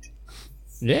that kid.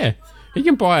 Yeah, you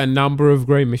can buy a number of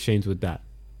green machines with that.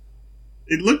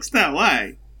 It looks that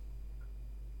way.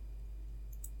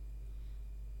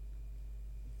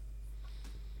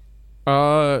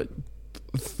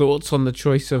 Thoughts on the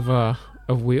choice of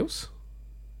wheels?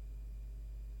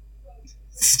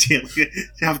 Still, you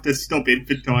have to stop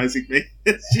infantilizing me.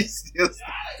 She steals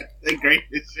the green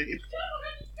machine.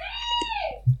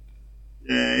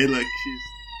 Yeah, look, she's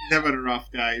having a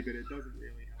rough day, but it doesn't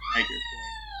really make her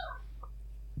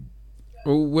point.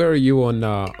 Well, where are you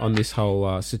on this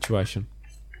whole situation?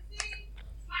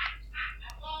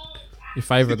 You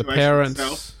favour the parents?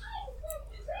 Itself.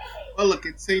 Well, look,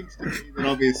 it seems to me that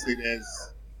obviously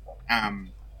there's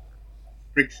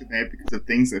friction there because of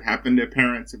things that happened. Her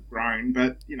parents have grown,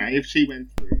 but you know, if she went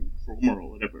through trauma or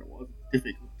whatever it was, it's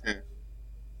difficult to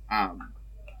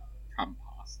come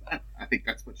past that. I think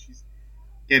that's what she's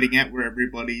getting at, where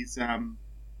everybody's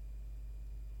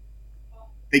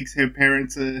thinks her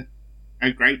parents are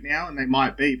great now, and they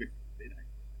might be, but you know,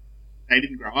 they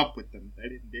didn't grow up with them. They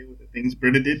didn't deal with the things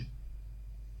Britta did.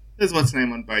 There's what's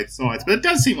name on both sides, but it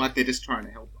does seem like they're just trying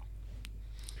to help her.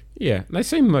 Yeah, they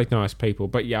seem like nice people,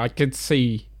 but yeah, I could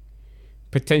see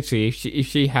potentially if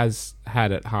she has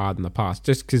had it hard in the past,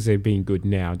 just because they're being good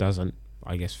now doesn't,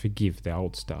 I guess, forgive the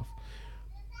old stuff.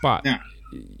 But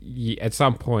at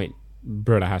some point,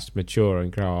 Britta has to mature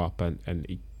and grow up, and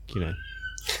you know,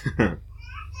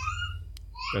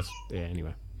 that's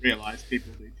anyway. Realise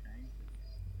people do change.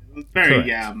 It's very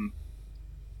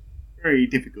very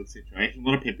difficult situation. A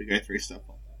lot of people go through stuff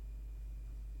like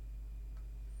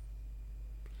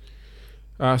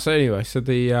that. So anyway, so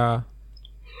the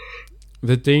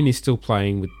Dean is still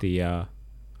playing with the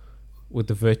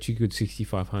Virtue Good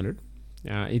 6500.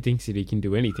 He thinks that he can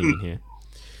do anything in here.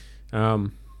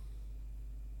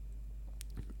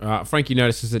 Frankie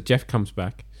notices that Jeff comes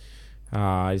back.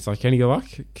 He's like, any luck?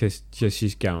 Because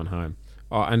she's going home.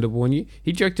 Oh, and to warn you,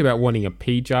 he joked about wanting a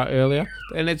pea jar earlier,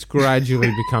 and it's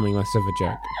gradually becoming less of a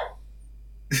joke.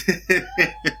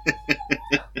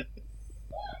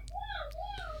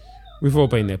 We've all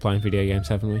been there playing video games,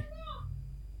 haven't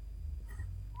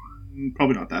we?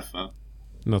 Probably not that far.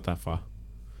 Not that far.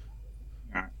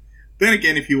 No. Then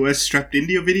again, if you were strapped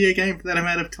into your video game for that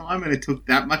amount of time and it took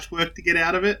that much work to get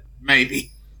out of it,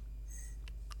 maybe.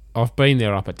 I've been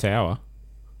there up a tower.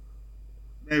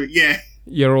 Maybe, yeah.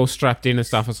 You're all strapped in and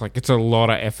stuff. It's like, it's a lot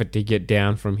of effort to get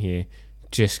down from here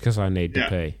just because I need to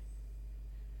pee.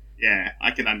 Yeah,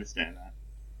 I can understand that.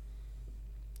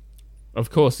 Of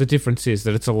course, the difference is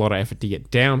that it's a lot of effort to get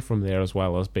down from there as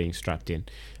well as being strapped in,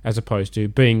 as opposed to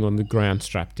being on the ground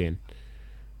strapped in.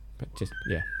 But just,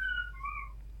 yeah.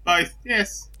 Both,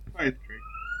 yes. Both true.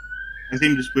 As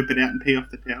him just whip it out and pee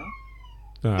off the tower.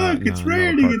 Look, it's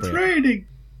raining, it's raining.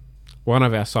 One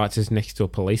of our sites is next to a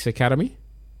police academy.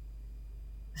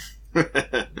 You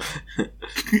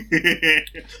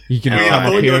can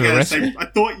come up here and arrest me. I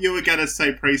thought you were going to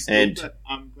say preschool, but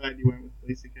I'm glad you went with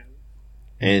police academy.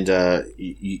 And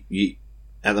you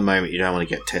at the moment, you don't want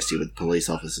to get testy with police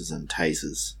officers and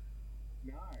tasers.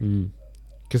 No.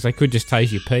 Because they could just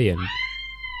tase you pee and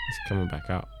it's coming back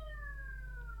up.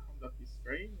 Comes up your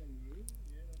screen and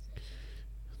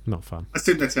not fun. I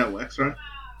assume that's how it works, right?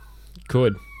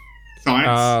 Could.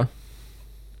 Science.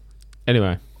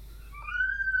 Anyway.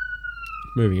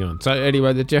 Moving on. So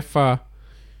anyway, the Jeff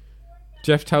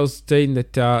tells Dean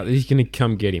that he's going to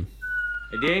come get him.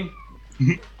 Hey,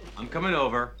 Dean. I'm coming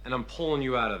over, and I'm pulling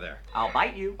you out of there. I'll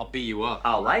bite you. I'll beat you up.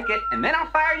 I'll like it, and then I'll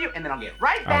fire you, and then I'll get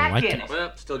right back in it.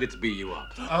 Well, still get to beat you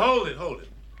up. Hold it. I'll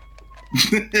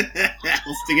still get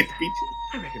to beat you.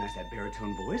 I recognize that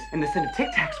baritone voice and the scent of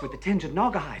Tic Tacs with the tinge of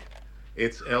Naugahyde.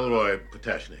 It's Elroy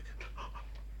Potashnik.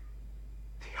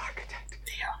 The architect.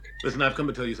 Listen, I've come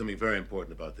to tell you something very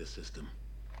important about this system.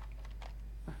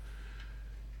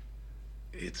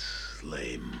 It's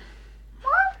lame.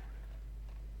 What?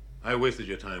 I wasted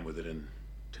your time with it in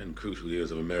 10 crucial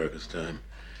years of America's time.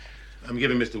 I'm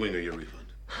giving Mr. Winger your refund.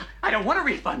 I I don't want a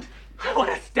refund. I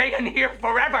want to stay in here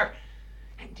forever.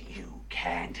 And you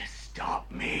can't stop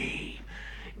me.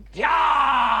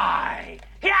 Die!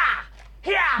 Yeah!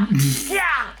 Yeah!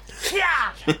 Yeah!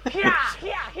 Yeah! Yeah!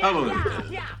 Yeah! How long have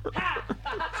you been?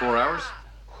 4 hours?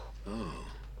 Oh.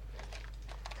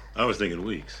 I was thinking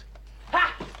weeks.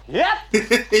 Yep!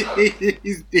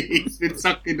 he's been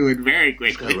sucked into it very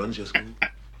quickly. This guy runs your school?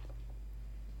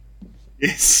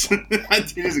 Yes.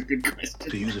 That is a good question.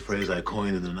 To use a phrase I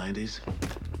coined in the 90s,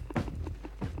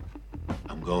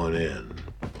 I'm going in.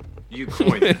 You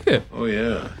coined it. Oh,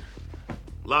 yeah.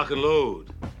 Lock and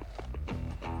load.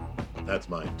 That's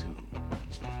mine, too.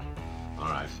 All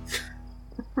right.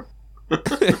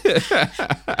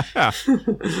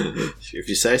 If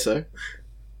you say so.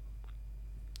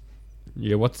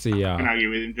 Yeah, what's the I can argue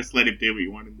with him. Just let him do what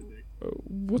you want him to do.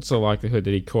 what's the likelihood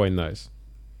that he coined those?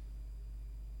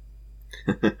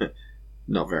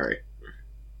 Not very.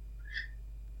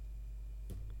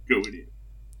 Go with it.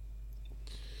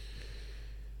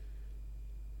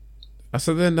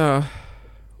 So then,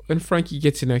 when Frankie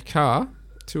gets in her car,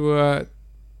 to a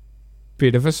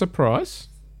bit of a surprise,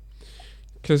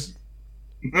 because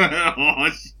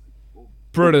Britta's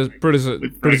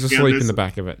asleep in the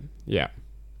back of it. Yeah.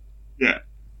 Yeah.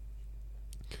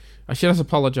 She does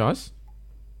apologise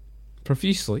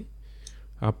profusely,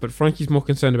 but Frankie's more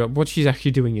concerned about what she's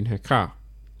actually doing in her car.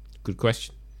 Good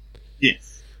question.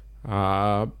 Yes.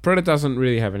 Britta doesn't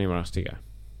really have anywhere else to go.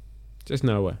 Just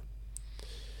nowhere.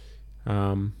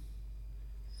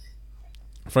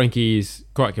 Frankie is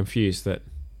quite confused that,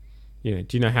 do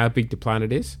you know how big the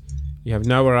planet is? You have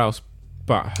nowhere else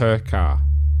but her car.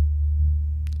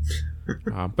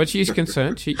 But she's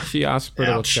concerned. She asks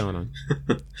Britta what's going on.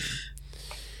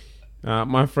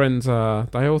 My friends,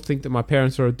 they all think that my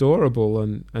parents are adorable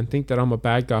and think that I'm a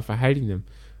bad guy for hating them.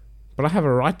 But I have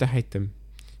a right to hate them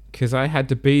because I had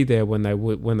to be there when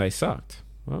they sucked.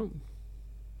 Well,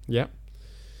 yep.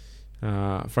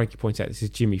 Frankie points out this is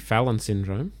Jimmy Fallon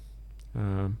syndrome.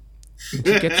 She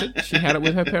gets it. She had it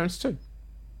with her parents too.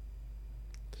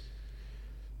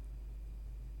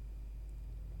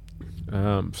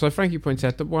 So Frankie points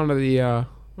out that one of the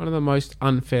most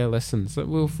unfair lessons that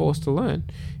we were forced to learn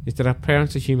is that our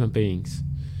parents are human beings.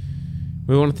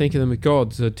 We want to think of them as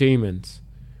gods or demons,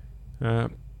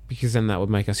 because then that would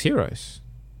make us heroes.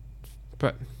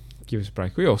 But give us a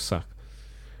break. We all suck.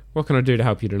 What can I do to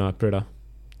help you tonight, Britta?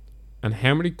 And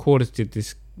how many quarters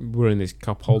were in this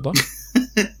cup holder?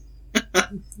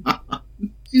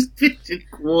 She's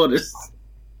pictured quarters.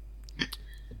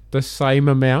 The same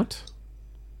amount.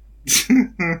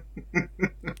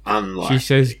 Unlikely. She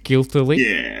says guiltily.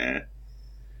 Yeah.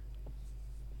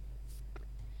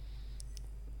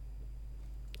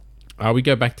 We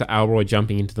go back to Alroy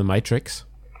jumping into the Matrix.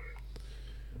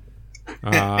 He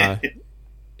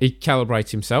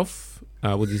calibrates himself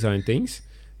with his own things,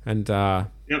 and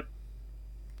yep.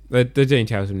 The Dean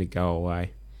tells him to go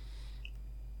away.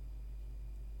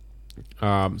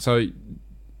 So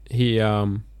he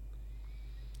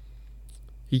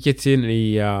gets in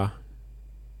and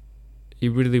he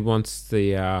really wants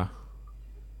to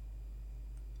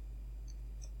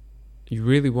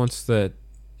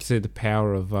see the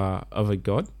power of a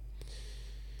god.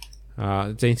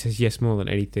 Dean says yes more than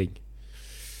anything.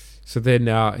 So then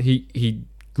he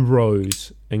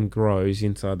grows and grows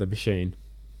inside the machine.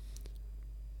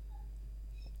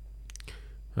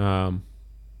 I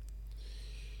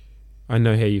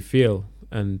know how you feel,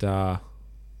 and the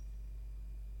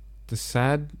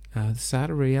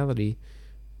sadder reality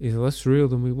is less real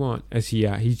than we want. As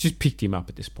he's just picked him up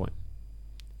at this point.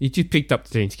 He just picked up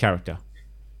the Dean's character.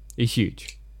 He's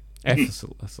huge,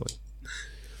 effortlessly.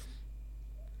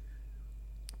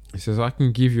 He says, "I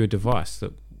can give you a device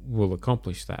that will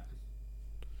accomplish that."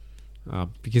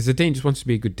 Because the Dean just wants to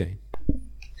be a good Dean.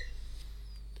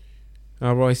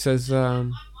 Roy says,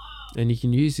 and you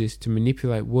can use this to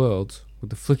manipulate worlds with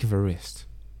the flick of a wrist.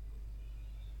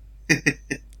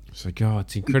 It's like, oh,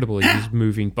 it's incredible. He's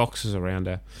moving boxes around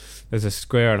her. There's a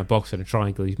square and a box and a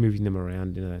triangle. He's moving them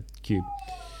around in a cube.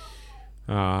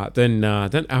 Then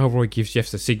Alroy gives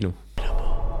Jeff the signal.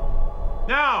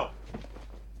 Now!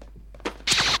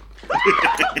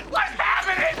 What's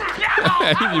happening?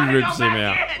 No! He rips him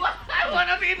out. I want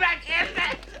to be back in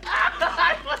there.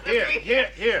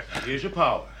 Here. Here's your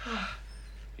power.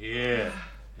 Yeah.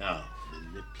 Now,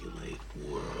 manipulate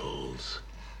worlds.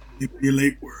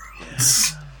 Manipulate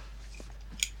worlds. Yeah.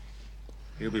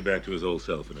 He'll be back to his old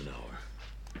self in an hour.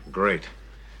 Great.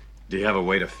 Do you have a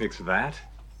way to fix that?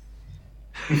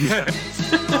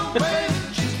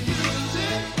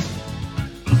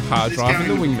 Hard driving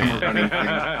the wingman.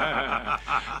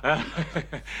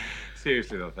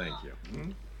 Seriously though, thank you.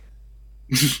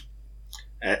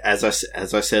 As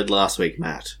I said last week,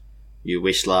 Matt, you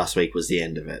wish last week was the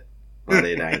end of it, but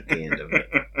it ain't the end of it.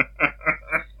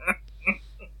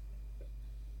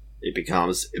 It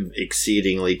becomes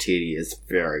exceedingly tedious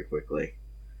very quickly.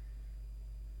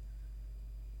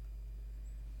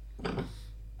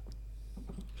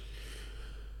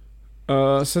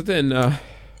 So then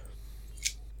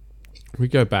we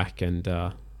go back and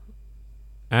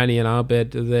Annie and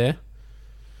Abed are there.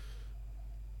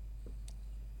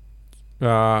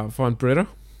 Find Britta.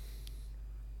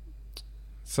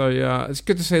 So it's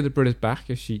good to see that Britta's back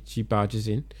as she barges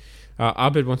in.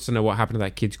 Abed wants to know what happened to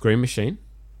that kid's green machine.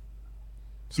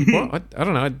 So what? I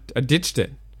don't know. I ditched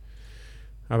it.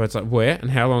 Abed's like, where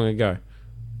and how long ago?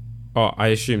 Oh, I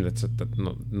assume that's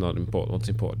not important. What's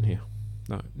important here?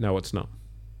 No, it's not.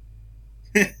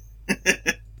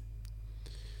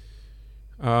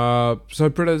 So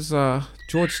Britta's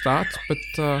George starts, but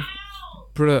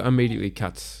Britta immediately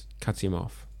cuts him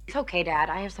off. It's okay, Dad.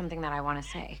 I have something that I want to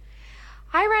say.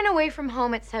 I ran away from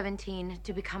home at 17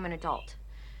 to become an adult.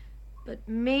 But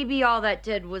maybe all that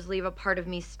did was leave a part of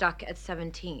me stuck at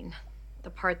 17. The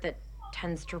part that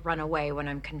tends to run away when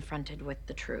I'm confronted with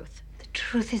the truth. The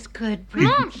truth is good, Britta.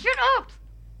 Mom, shut up!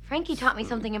 Frankie taught me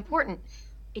something important.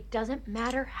 It doesn't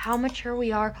matter how mature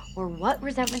we are or what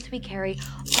resentments we carry.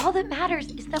 All that matters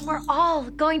is that we're all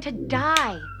going to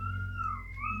die.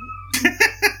 I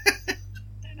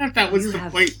don't know if that was the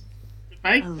point.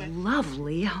 A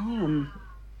lovely home.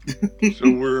 So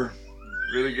we're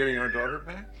really getting our daughter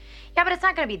back? Yeah, but it's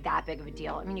not going to be that big of a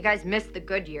deal. I mean, you guys missed the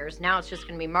good years. Now it's just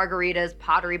going to be margaritas,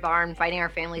 Pottery Barn, fighting our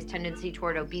family's tendency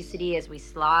toward obesity as we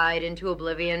slide into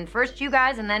oblivion. First you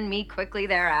guys and then me quickly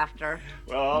thereafter.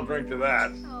 Well, I'll drink to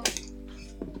that. Oh.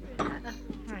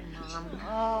 Hi, Mom.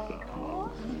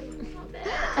 Oh.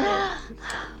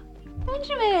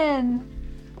 Benjamin!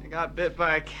 I got bit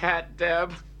by a cat,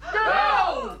 Deb.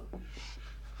 No!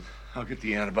 I'll get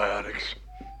the antibiotics.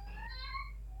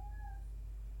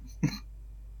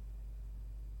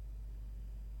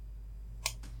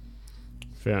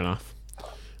 Fair enough.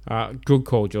 Good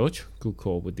call, George. Good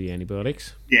call with the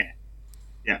antibiotics. Yeah.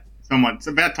 It's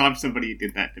about time somebody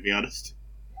did that, to be honest.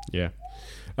 Yeah.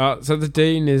 So the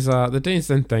dean's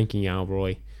then thanking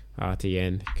Alroy at the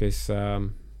end because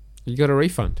you got a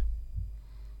refund.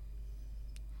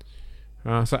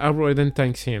 So Alroy then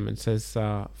thanks him and says,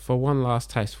 for one last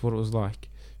taste of what it was like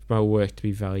for my work to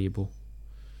be valuable.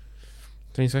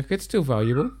 So he's like, it's still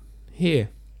valuable. Here.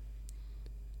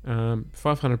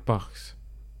 $500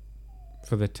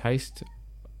 for the taste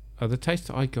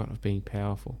I got of being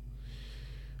powerful.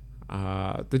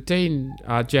 The dean,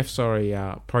 Jeff,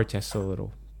 protests a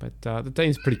little, but the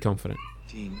dean's pretty confident.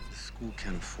 Dean, the school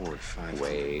can afford $500.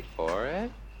 Wait for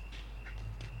it.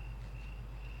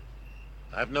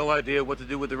 I have no idea what to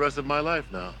do with the rest of my life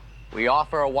now. We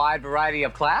offer a wide variety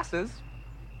of classes.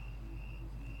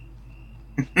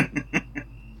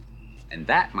 And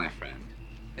that, my friend,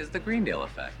 is the Greendale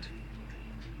effect.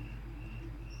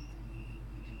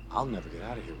 I'll never get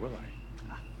out of here, will I?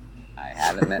 I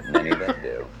haven't met many that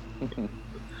do.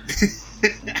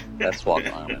 Let's walk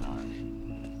arm in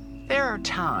arm. There are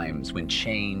times when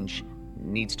change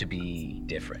needs to be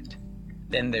different.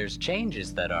 Then there's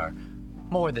changes that are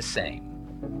more the same.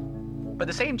 But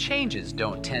the same changes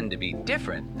don't tend to be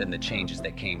different than the changes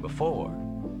that came before.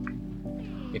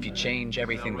 If you change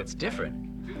everything that's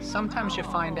different, sometimes you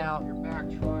find out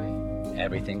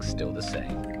everything's still the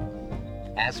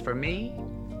same. As for me,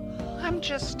 I'm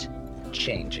just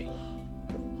changing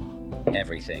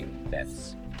everything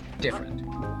that's different.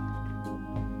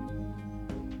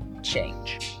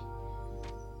 Change.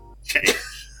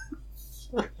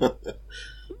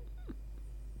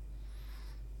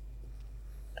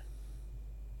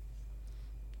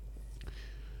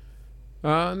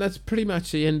 And that's pretty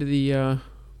much the end of the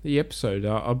episode.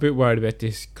 I'm a bit worried about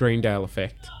this Greendale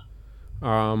effect.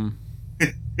 And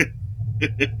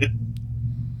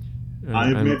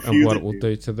what it will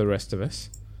do to the rest of us.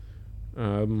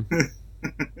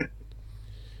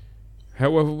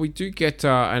 However, we do get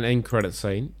an end credit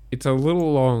scene. It's a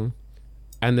little long,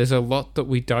 and there's a lot that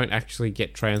we don't actually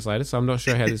get translated, so I'm not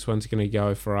sure how this one's going to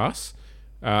go for us.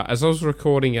 As I was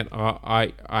recording it,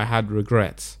 I had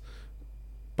regrets.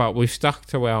 But we've stuck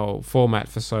to our format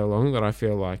for so long that I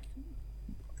feel like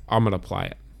I'm going to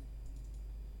play it.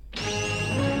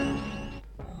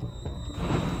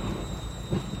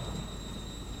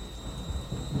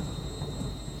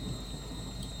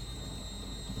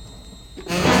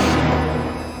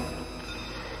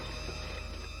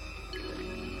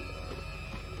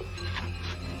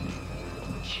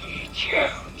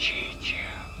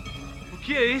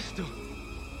 que é isto?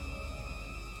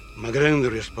 Uma grande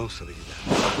responsabilidade.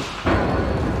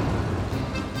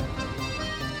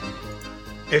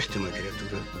 Esta é uma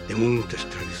criatura de muitas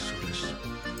travessuras.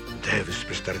 Deves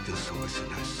prestar atenção aos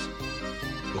sinais.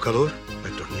 O calor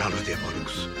vai torná-los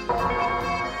diabólicos.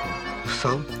 O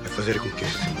sal vai fazer com que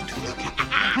eles se multipliquem.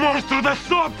 Monstro da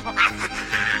sopa!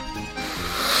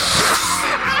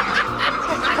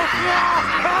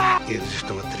 Eles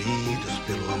estão atraídos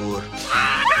pelo amor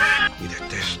e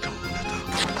detestam o Natal.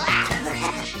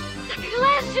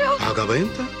 Silêncio! A água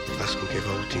benta faz com que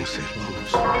voltem a ser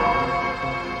bons.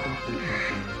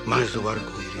 Mas o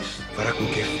arco-íris fará com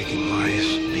que fiquem mais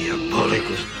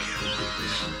diabólicos do que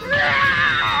antes.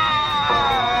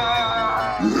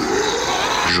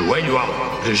 Joelho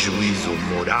alto, prejuízo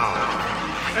moral.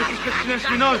 Essas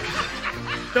pessoas minóricas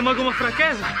têm alguma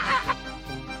fraqueza?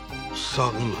 Só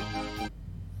uma.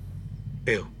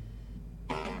 Eu.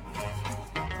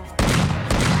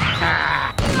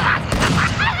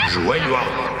 Joelho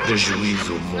alto,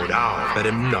 prejuízo moral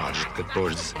para menores de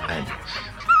 14 anos.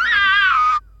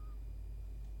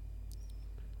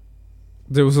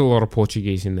 There was a lot of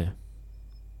Portuguese in there.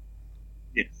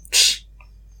 Yes.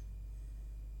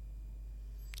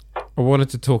 I wanted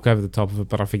to talk over the top of it,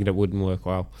 but I figured it wouldn't work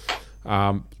well.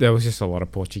 There was just a lot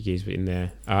of Portuguese in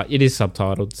there. It is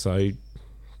subtitled, so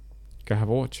go have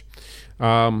a watch.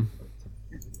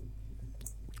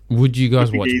 Would you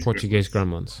guys watch Portuguese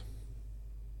Gremlins?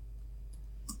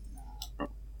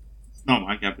 It's not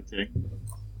my cup of tea.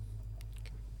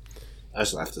 I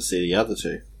still have to see the other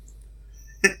two.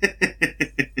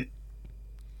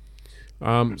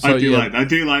 So I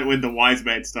do like when the wise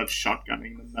man starts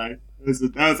shotgunning them though.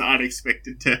 That was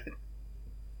unexpected turn.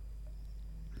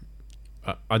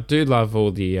 I do love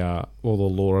all the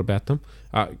lore about them.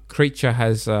 Creature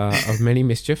has of many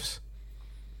mischiefs.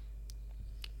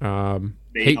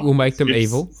 Heat will make them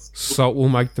evil. Salt will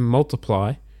make them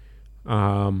multiply.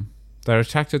 They're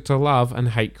attracted to love and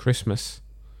hate Christmas.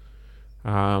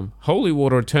 Holy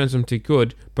water turns them to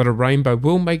good, but a rainbow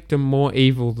will make them more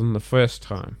evil than the first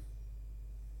time.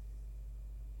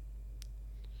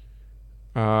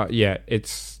 Yeah,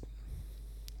 it's...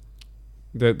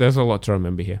 There's a lot to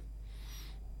remember here.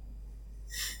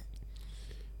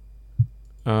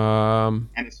 And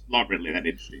it's not really that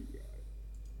interesting.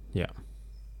 Yeah.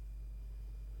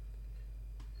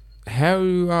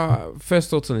 How, first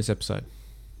thoughts on this episode?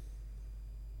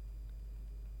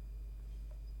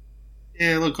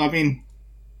 Yeah, look, I mean,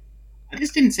 I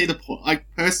just didn't see the point. Like,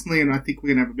 personally, and I think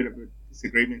we're going to have a bit of a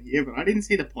disagreement here, but I didn't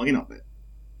see the point of it.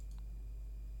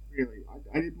 Really.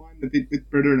 I didn't mind the bit with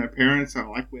Britta and her parents. I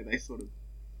like where they sort of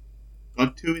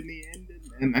got to in the end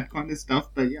and that kind of stuff.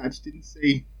 But yeah, I just didn't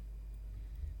see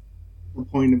the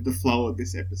point of the flow of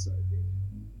this episode, really.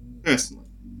 Personally.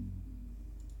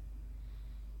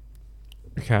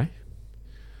 Okay.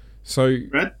 So...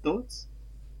 Brad, thoughts?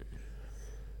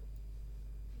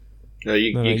 No,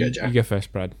 you go, Jack. You go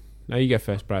first, Brad. No, you go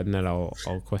first, Brad, and then I'll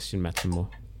question Matt some more.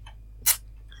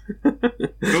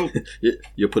 Cool.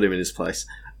 You'll put him in his place.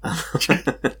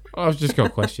 I've just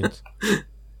got questions.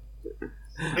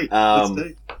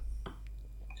 I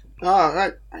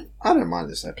don't mind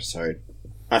this episode.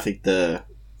 I think the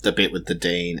bit with the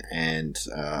Dean and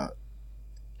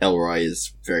Elroy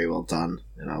is very well done,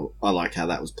 and I like how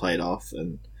that was played off,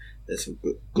 and there's some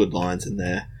good lines in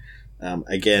there.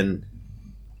 Again,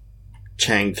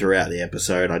 Chang throughout the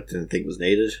episode I didn't think was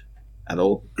needed at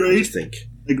all. Agreed. I just think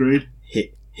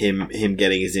him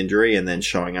getting his injury and then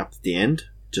showing up at the end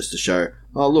just to show,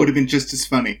 oh look, would have been just as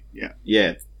funny.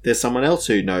 Yeah, there's someone else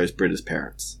who knows Britta's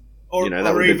parents. Or,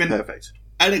 that would have been perfect.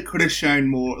 And it could have shown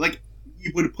more, like,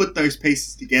 you would have put those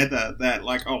pieces together that,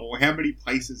 like, oh, how many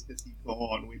places has he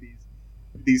gone with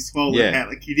his swollen hat?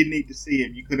 Like, you didn't need to see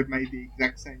him. You could have made the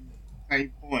exact same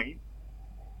point.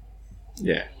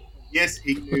 Yeah. Yes,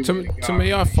 he knew. To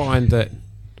me, I find that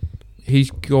he's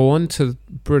gone to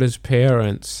Britta's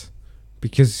parents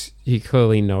because he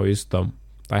clearly knows them.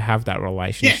 They have that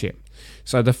relationship. Yeah.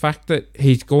 So the fact that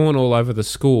he's gone all over the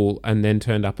school and then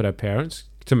turned up at her parents,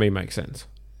 to me, makes sense.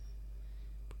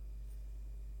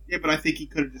 Yeah, but I think he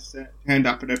could have just turned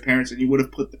up at her parents and you would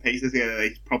have put the pieces together that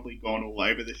he's probably gone all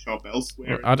over the shop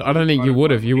elsewhere. I don't think you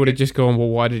would have. You would have just gone, well,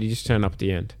 why did he just turn up at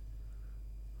the end?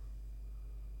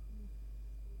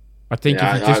 I think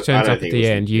if he just turns up at the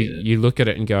end, you look at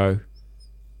it and go,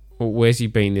 well, where's he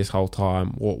been this whole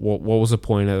time? What was the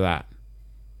point of that?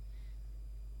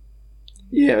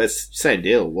 Yeah, it's the same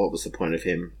deal. What was the point of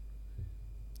him?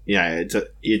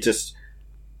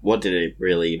 What did it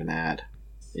really even add?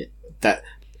 That's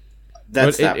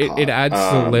that part. It adds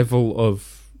the level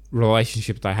of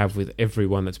relationship they have with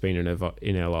everyone that's been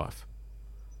in her life.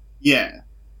 Yeah.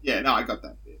 Yeah, no, I got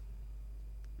that bit.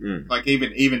 Like,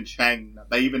 even Chang,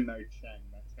 they even know Chang.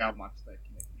 That's how much they're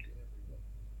connected to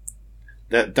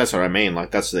everyone. That's what I mean.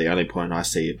 Like, that's the only point I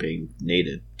see it being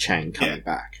needed. Chang coming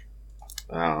back.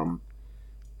 And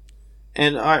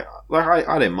I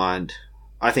don't mind.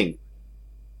 I think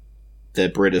the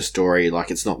Britta story, like,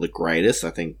 it's not the greatest.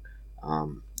 I think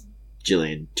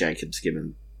Gillian Jacobs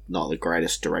given not the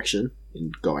greatest direction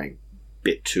in going a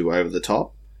bit too over the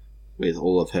top with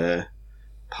all of her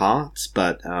parts,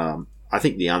 but I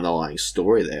think the underlying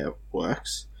story there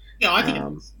works. Yeah, I think it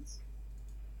makes sense.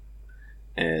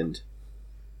 And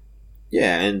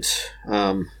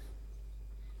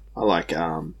I like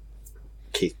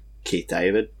Keith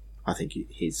David. I think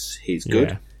he's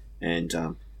good, Yeah.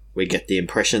 and we get the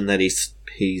impression that he's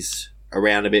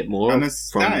around a bit more Gonna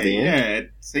from stay, the end. yeah,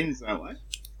 it seems that way.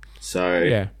 So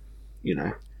Yeah. you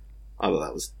know, I thought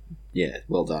that was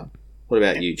well done. What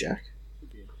about you, Jack?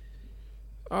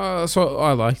 So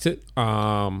I liked it.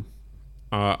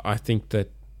 I think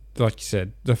that, like you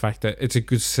said, the fact that it's a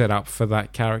good setup for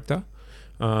that character.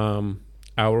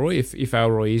 Elroy, if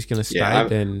Elroy is going to stay,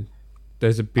 then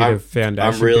there's a bit of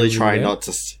foundation. I'm really building trying there.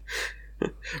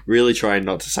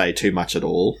 not to say too much at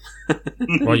all.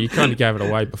 Well, you kind of gave it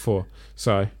away before,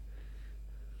 so.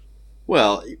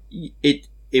 Well,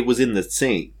 it was in the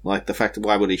scene. Like, the fact that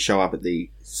why would he show up at the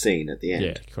scene at the end?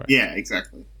 Yeah, correct. Yeah,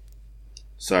 exactly.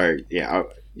 So, I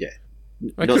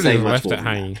not could saying have much left more it than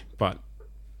hanging, but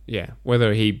yeah,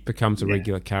 whether he becomes a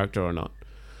regular character or not.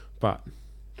 But,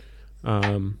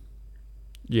 to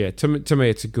me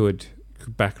it's a good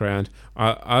background.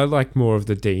 I like more of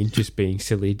the Dean just being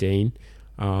silly Dean.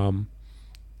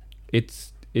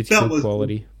 It's good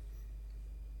quality.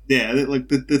 Yeah, like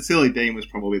the silly Dean was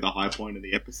probably the high point of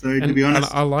the episode, to be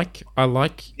honest. And I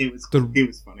like he was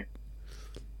funny.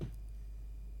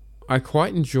 I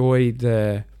quite enjoy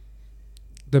the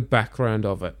background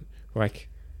of it. Like,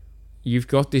 you've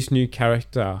got this new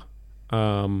character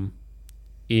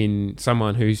in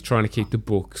someone who's trying to keep the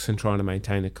books and trying to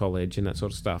maintain a college and that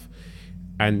sort of stuff.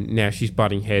 And now she's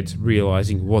butting heads,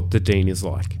 realising what the Dean is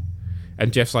like.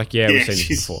 And Jeff's like, we've seen this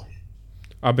before.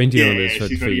 I've been dealing with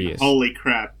this for years. Holy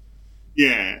crap.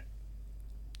 Yeah.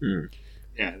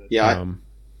 Yeah,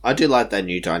 I do like that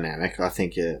new dynamic. I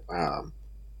think in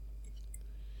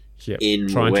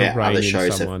trying where to rein other in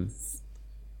shows someone have,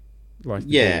 like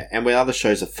the Dean. and where other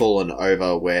shows have fallen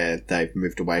over where they've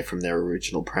moved away from their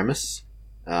original premise,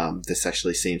 this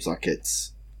actually seems like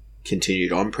it's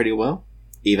continued on pretty well.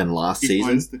 Even last season,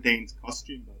 finds the Dean's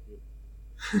costume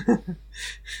budget.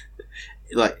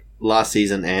 Like last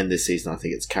season and this season, I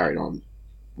think it's carried on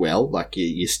well. Like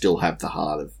you still have the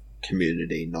heart of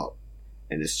Community, and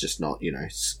it's just not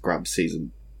Scrub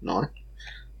season 9.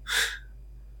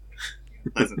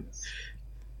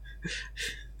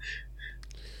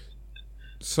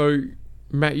 So,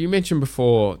 Matt, you mentioned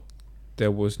before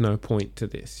there was no point to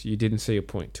this. You didn't see a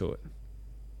point to it.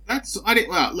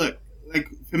 Well, look, like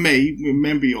for me,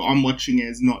 remember, I'm watching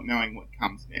as not knowing what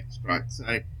comes next, right?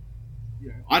 So,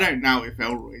 I don't know if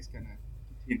Elroy's going to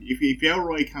continue. If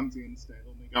Elroy comes in and stays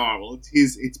on, we go, well,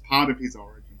 it's part of his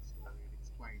origin story. It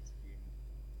explains him,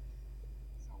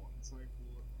 so on and so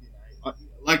forth.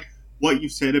 Like what you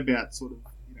said about sort of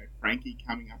Frankie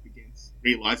coming up against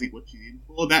realizing what she's in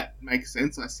for. That makes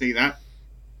sense. I see that.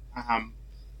 I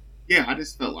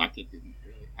just felt like it didn't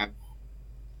really have,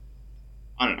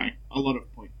 I don't know, a lot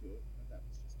of point to it. But that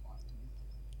was just fine to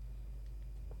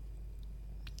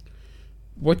me.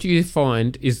 What do you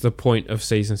find is the point of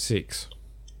season 6?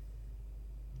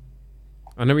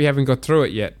 I know we haven't got through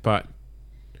it yet, but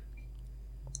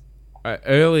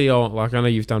early on, like I know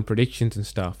you've done predictions and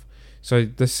stuff. So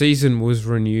the season was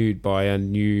renewed by a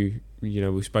new,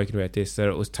 we've spoken about this, that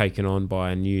it was taken on by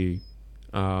a new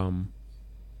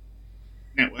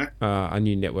network. A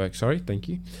new network, sorry, thank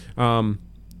you.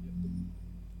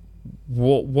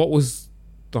 What was,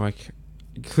 like,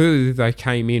 clearly they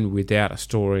came in without a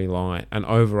storyline, an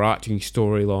overarching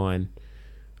storyline,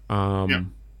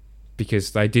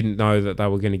 because they didn't know that they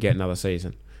were going to get another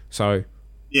season. So,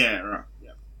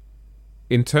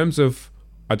 in terms of,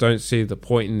 I don't see the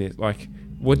point in it. Like,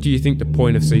 what do you think the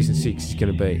point of season 6 is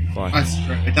going to be? Like,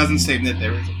 it doesn't seem that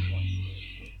there is a point.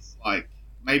 It's like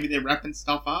maybe they're wrapping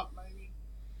stuff up. Maybe.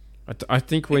 I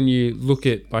think when you look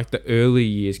at like the early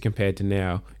years compared to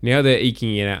now they're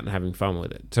eking it out and having fun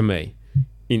with it. To me,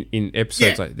 in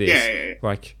episodes like this,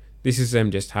 like this is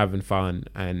them just having fun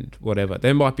and whatever.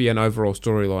 There might be an overall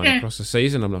storyline across the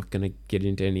season. I'm not going to get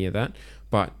into any of that,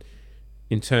 but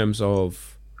in terms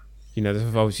of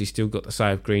they've obviously still got the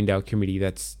Save Greendale committee.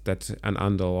 That's an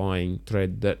underlying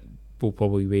thread that will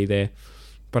probably be there.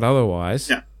 But otherwise,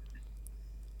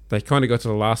 they kind of got to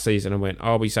the last season and went,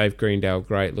 "Oh, we saved Greendale,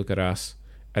 great, look at us,"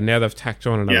 and now they've tacked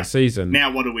on another season.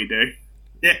 Now what do we do?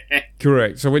 Yeah.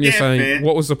 Correct. So when you're saying, fair.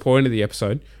 what was the point of the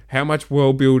episode? How much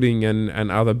world building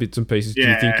and other bits and pieces do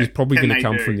you think is probably going to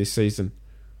come from this season?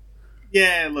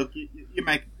 Yeah, look, you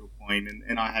make a good point,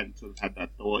 and I hadn't sort of had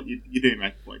that thought. You do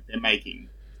make a point. They're making,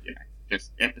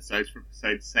 just episodes for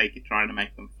episode's sake of trying to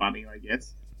make them funny, I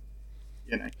guess.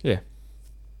 Yeah.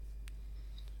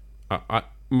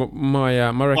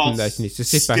 My recommendation is to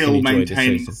sit back and enjoy the season. Still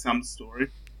maintaining some story.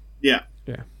 Yeah.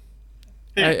 Yeah.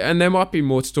 And there might be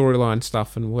more storyline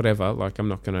stuff and whatever. Like, I'm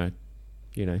not going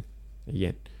to,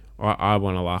 again, I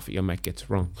want to laugh at your mate gets it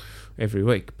wrong every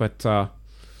week. But,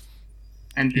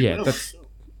 and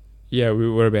we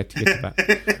were about to get to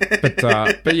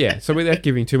that. but yeah, so without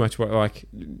giving too much, like,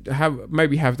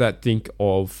 have that think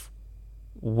of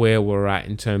where we're at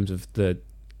in terms of the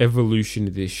evolution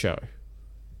of this show.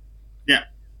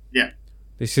 Yeah.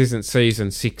 This isn't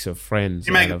season 6 of Friends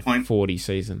out of 40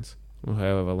 seasons. Or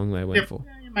however long they went for.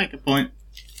 Yeah, you make a point.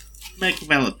 You make a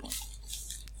valid point.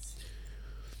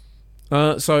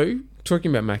 So, talking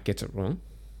about Matt Gets It Wrong,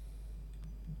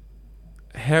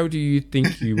 how do you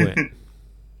think you went?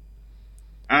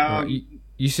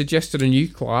 You suggested a new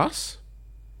class?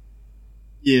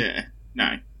 Yeah.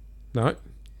 No.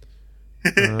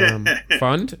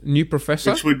 Fund? New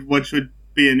professor? Which would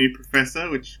be a new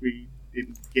professor, which we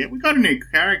didn't get. We got a new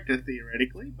character,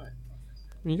 theoretically, but...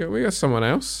 We got someone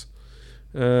else.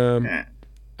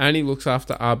 Annie looks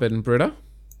after Abed and Britta.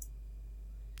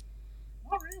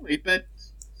 Not really, but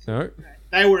no,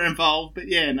 they were involved. But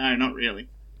no, not really.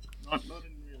 Not really.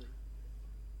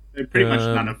 They're pretty much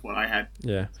none of what I had.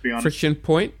 Yeah, to be honest. Friction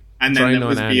point, and then there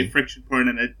was a friction point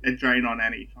and a drain on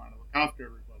Annie trying to look after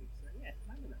everybody. So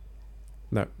none of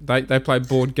that. No, they play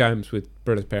board games with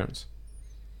Britta's parents.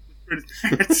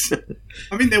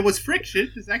 I mean, there was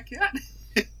friction. Does that count?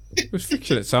 It was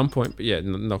friction at some point, but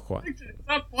not quite. Friction at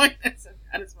some point. That's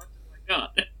about as much as I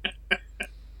got.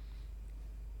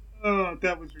 Oh,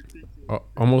 that was ridiculous.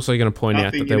 I'm also going to point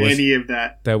out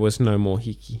that there was no more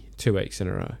Hickey 2 weeks in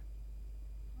a row.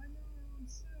 I know,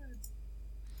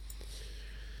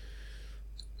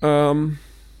 I'm sad.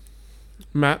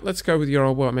 Matt, let's go with your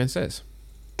Old White Man Says.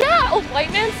 Yeah, Old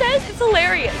White Man Says? It's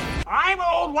hilarious. I'm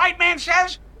Old White Man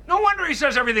Says? No wonder he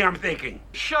says everything I'm thinking.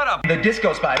 Shut up, the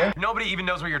disco spider. Nobody even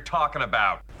knows what you're talking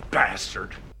about.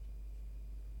 Bastard.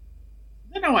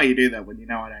 I don't know why you do that when you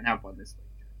know I don't have one this week.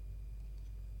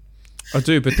 I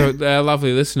do, but our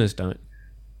lovely listeners don't.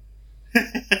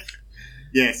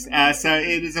 Yes, so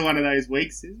it is one of those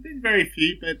weeks. There's been very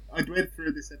few, but I went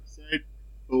through this episode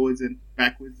forwards and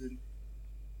backwards, and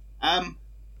there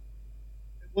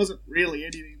wasn't really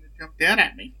anything that jumped out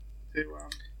at me to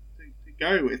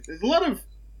go with. There's a lot of...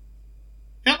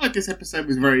 felt like this episode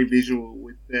was very visual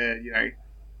with the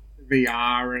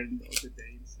VR and the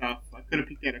Dean stuff. I could have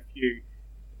picked out a few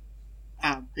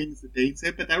things that Dean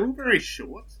said, but they were all very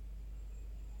short.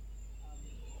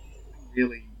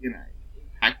 Really,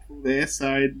 impactful there.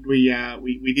 So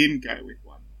we didn't go with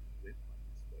one this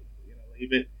week. We're gonna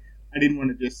leave it. I didn't want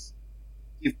to just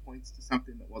give points to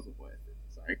something that wasn't worth it.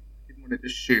 So I didn't want to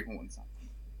just shoehorn something.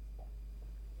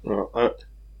 Well,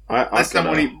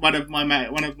 one of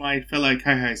my fellow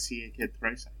co-hosts here could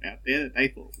throw something out there that they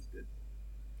thought was good.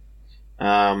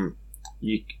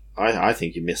 I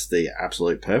think you missed the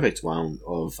absolute perfect one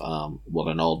of what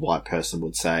an old white person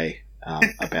would say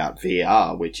about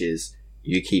VR, which is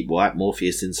you keep White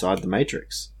Morpheus inside the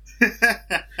Matrix.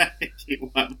 Keep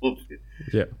White Morpheus.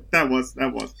 Yeah, that was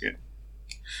good.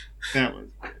 That was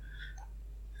good.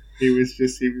 He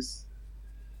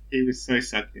was so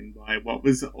sucked in by what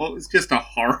was just a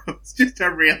horror. It was just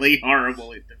a really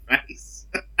horrible interface.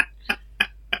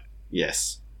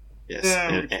 Yes. Which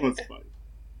was funny.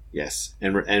 Yes,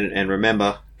 and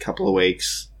remember, a couple of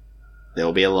weeks, there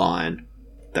will be a line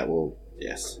that will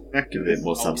give a bit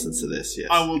more substance to this. Yes,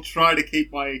 I will try to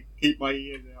keep my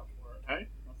ears out for it. Hey,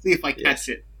 I'll see if I catch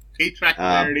it. Keep track of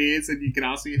where it is, and you can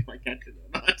ask me if I catch it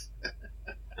or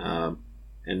not.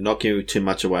 And not giving too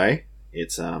much away.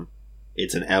 It's an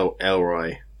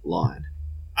Elroy line.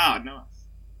 Oh, nice.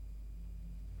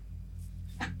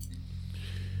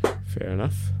 Fair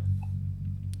enough.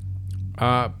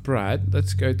 Brad,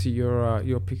 let's go to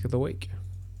your pick of the week.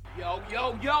 Yo,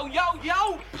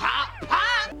 pop.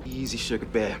 Easy, sugar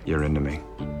bear. You're into me.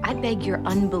 I beg your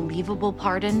unbelievable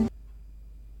pardon.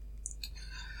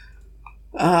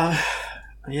 Yeah,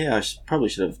 probably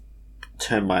should have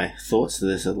turned my thoughts to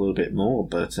this a little bit more,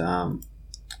 but a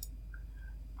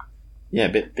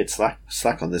bit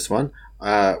slack on this one.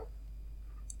 I'll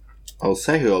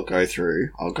say who I'll go through.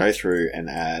 I'll go through and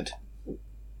add. I'm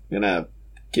gonna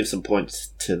give some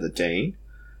points to the Dean.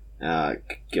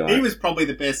 He was probably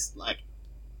the best,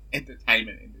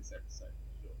 entertainment in this episode.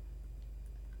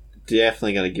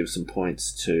 Definitely going to give some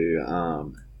points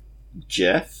to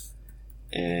Jeff,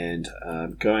 and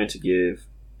I'm going to give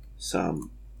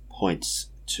some points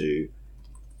to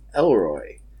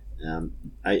Elroy.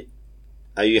 Are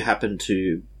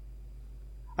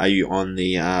you on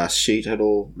the sheet at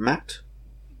all, Matt?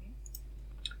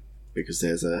 Because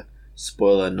there's a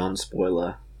spoiler,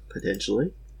 non-spoiler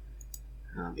potentially.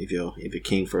 If you're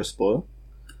keen for a spoil.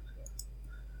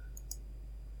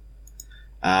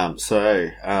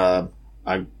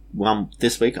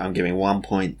 This week I'm giving 1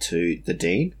 point to the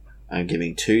Dean, I'm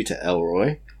giving 2 to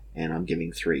Elroy, and I'm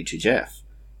giving 3 to Jeff.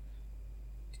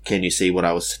 Can you see what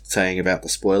I was saying about the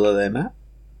spoiler there, Matt?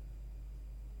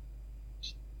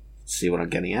 See what I'm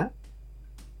getting at?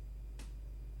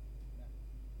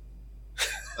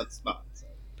 That's smart.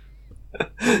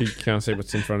 You can't see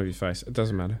what's in front of your face. It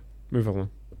doesn't matter. Move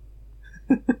along.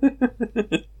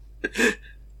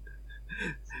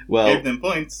 Well, gave them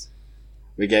points.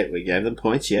 We gave them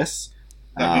points, yes.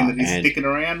 That mean that he's sticking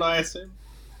around, I assume?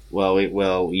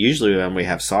 Well, usually when we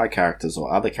have side characters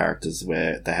or other characters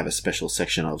where they have a special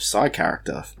section of side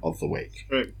character of the week.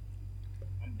 True.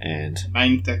 And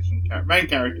main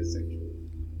character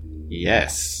section.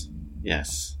 Yes.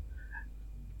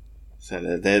 So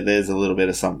there's a little bit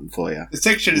of something for you. The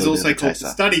section is also called the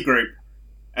study group,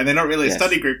 and they're not really a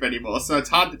study group anymore, so it's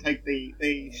hard to take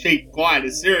the sheet quite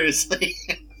as seriously.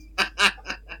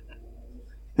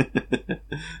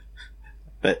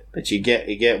 But you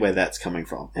get where that's coming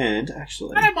from, and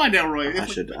actually, I don't mind Elroy.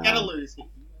 We're gonna lose him.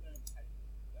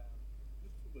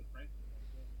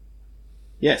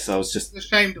 Yes, I was just... It's a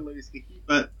shame to lose Hickey,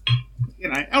 but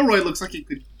Elroy looks like he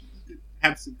could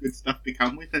have some good stuff to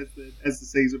come with as the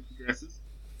season progresses.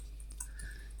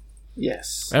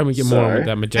 Yes, and we get more with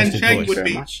that majestic and Shang voice. Would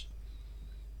be,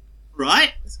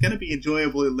 right? It's going to be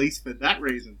enjoyable at least for that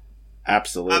reason.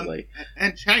 Absolutely.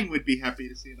 And Chang would be happy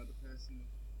to see another person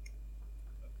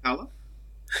of colour.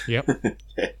 Yep.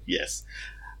 Yes.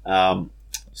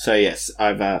 So yes,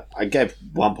 I gave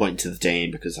 1 point to the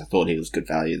Dean because I thought he was good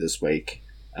value this week.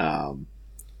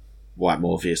 White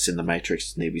Morpheus in the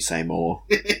Matrix, need we say more?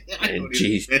 and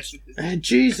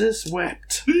Jesus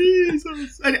wept.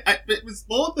 Jesus. It was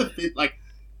more the fit,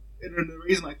 and the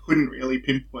reason I couldn't really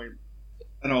pinpoint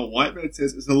and all White Man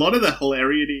says is a lot of the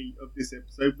hilarity of this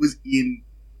episode was in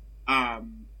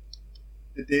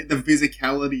the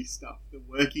physicality stuff, the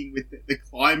working with the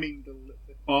climbing the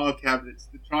file cabinets,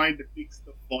 the trying to fix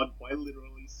the font by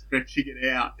literally stretching it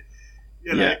out.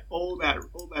 All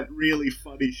that really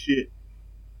funny shit.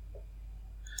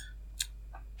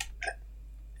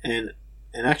 And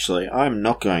actually, I'm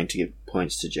not going to give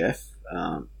points to Jeff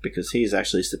because he's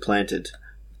actually supplanted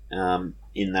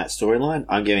in that storyline.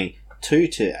 I'm giving 2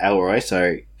 to Elroy,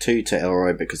 so 2 to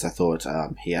Elroy because I thought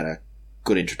he had a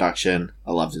good introduction.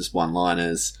 I loved his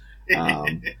one-liners,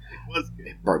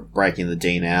 breaking the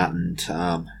Dean out, and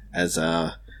as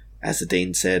the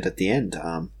Dean said at the end,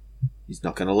 he's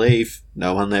not going to leave.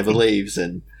 No one ever leaves,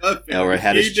 and Elroy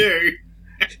had his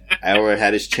Elroy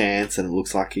had his chance, and it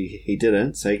looks like he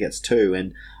didn't, so he gets 2.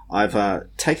 And I've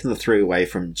taken the 3 away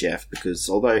from Jeff because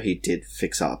although he did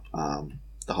fix up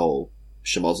the whole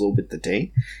schmozzle with the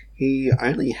Dean, he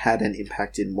only had an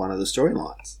impact in one of the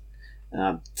storylines.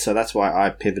 So that's why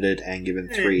I pivoted and given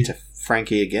 3 to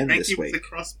Frankie again this week. Frankie was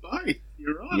across both.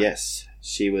 You're right. Yes,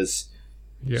 she was.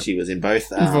 Yep. She was in both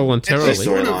voluntarily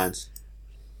storylines.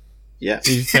 Yeah,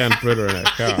 he found Britta in her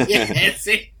car. Yes,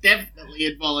 definitely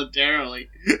involuntarily.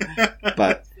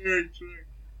 But very true.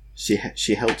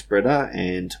 She helped Britta,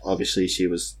 and obviously she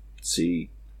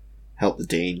helped the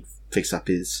Dean fix up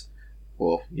his,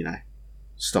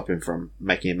 stop him from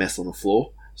making a mess on the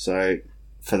floor. So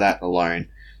for that alone,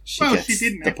 she gets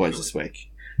the points this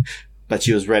week. But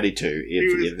she was ready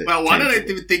to. I don't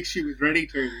even think she was ready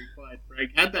to. Quite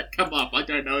frank, had that come up, I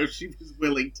don't know if she was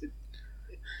willing to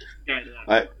go to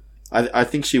that. I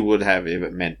think she would have if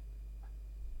it meant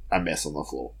a mess on the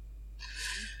floor.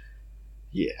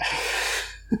 Yeah.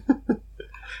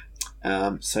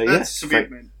 So that's yes,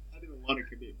 commitment. I do a lot of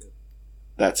commitment.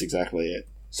 That's exactly it.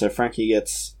 So Frankie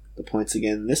gets the points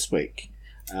again this week.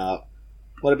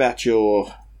 What about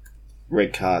your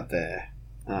red card there,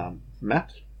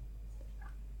 Matt?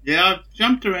 Yeah, I've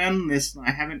jumped around on this and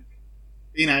I haven't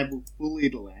been able fully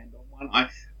to land on one. I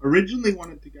originally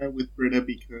wanted to go with Britta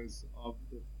because of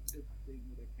the thing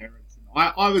with her parents. And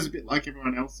I was a bit like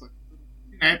everyone else,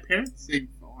 parents seem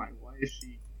fine. Why is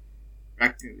she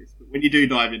reacting to this? But when you do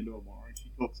dive into her more and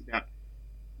she talks about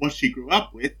what she grew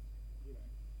up with,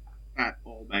 that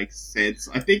all makes sense.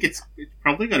 I think it's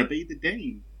probably got to be the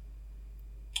Dean.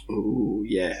 Ooh,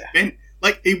 yeah. And,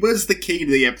 he was the key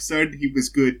to the episode. He was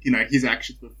good. His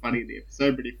actions were funny in the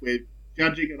episode, but if we're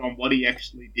judging it on what he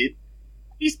actually did,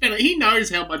 he knows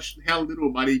how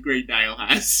little money Greendale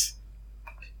has.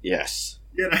 Yes.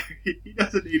 He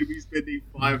doesn't need to be spending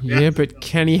 $5,000. Yeah, but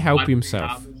can he help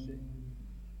himself?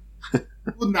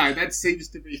 Well, no, that seems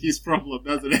to be his problem,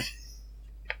 doesn't it?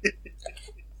 He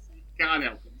can't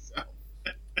help himself.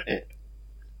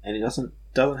 And he doesn't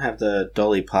have the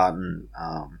Dolly Parton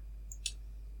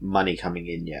money coming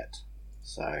in yet.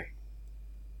 So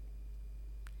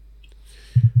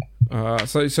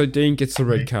so Dean gets the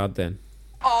red card then.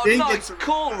 Oh, nice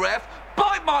call, ref.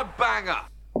 Bite my banger.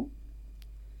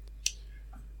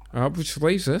 Which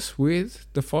leaves us with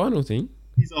the final thing.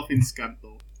 He's off in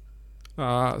Scunthorpe.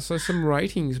 So some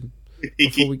ratings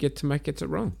before we get to Matt Gets It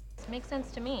Wrong. This makes sense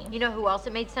to me. You know who else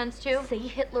it made sense to? Say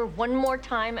Hitler one more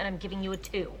time and I'm giving you a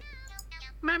 2.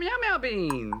 Meow meow meow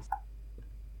beans.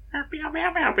 Meow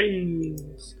meow meow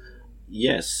beans.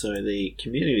 Yes, so the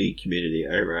community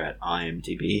over at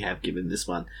IMDb have given this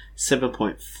one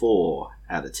 7.4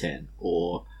 out of 10,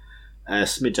 or a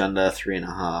smidge under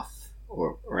 3.5,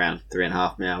 or around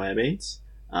 3.5 meow beans.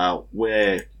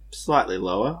 We're slightly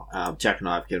lower. Jack and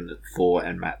I have given it 4,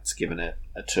 and Matt's given it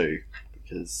a 2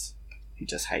 because he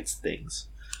just hates things.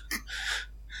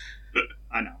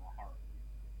 I know.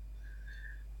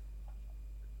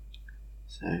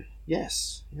 So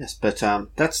yes, but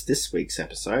that's this week's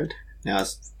episode. Now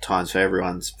it's time for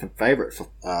everyone's favourite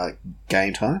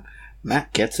game time.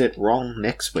 Matt Gets It Wrong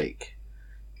next week.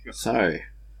 So,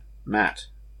 Matt.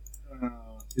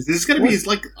 Is this going to be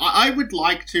I would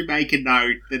like to make a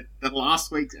note that the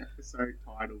last week's episode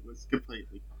title was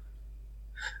completely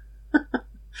fine. I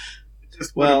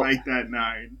just want to make that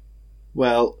known.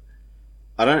 Well,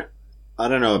 I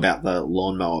don't know about the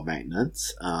lawnmower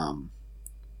maintenance. I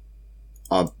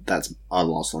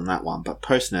lost on that one, but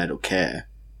postnatal care.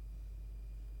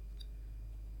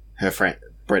 Her friend,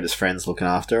 Britta's friend's looking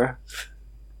after her.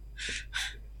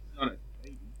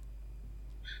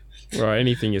 Well,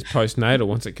 anything is postnatal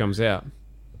once it comes out.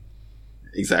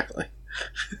 Exactly.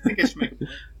 I think I should make a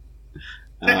point.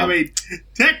 I mean,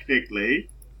 technically.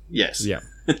 Yes. Yeah.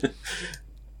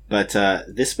 But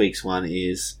this week's one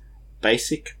is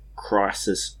Basic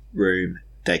Crisis Room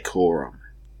Decorum.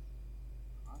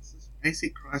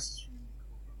 Basic crisis room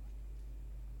decorum.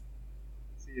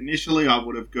 See, initially I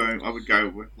would go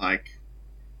with I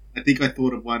think I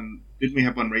thought of one. Didn't we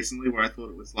have one recently where I thought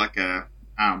it was like a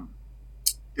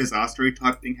disaster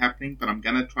type thing happening? But I'm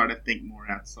gonna try to think more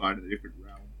outside of the different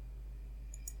realm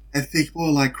and think more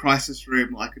like crisis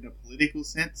room, like in a political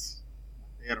sense.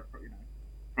 They got a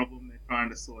problem they're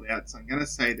trying to sort out. So I'm gonna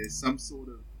say there's some sort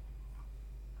of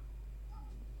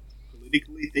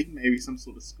politically thing, maybe some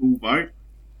sort of school vote.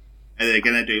 And they're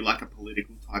going to do like a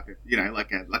political type of,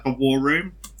 like a war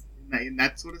room in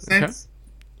that sort of sense.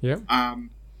 Okay. Yeah.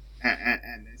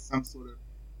 And there's some sort of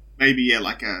maybe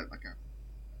like a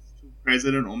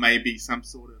president, or maybe some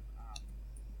sort of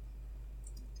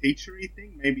teachery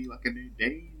thing. Maybe like a new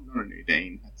dean, not a new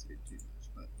dean. That's a bit too much,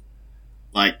 but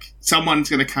like someone's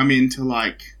going to come in to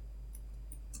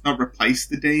not replace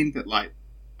the dean, but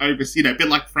oversee. A bit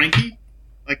like Frankie.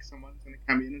 Like someone's going to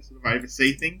come in and sort of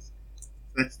oversee things.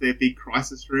 That's their big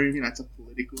crisis room. It's a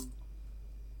political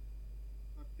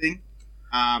thing.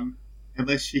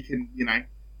 Unless she can,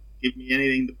 give me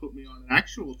anything to put me on an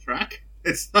actual track.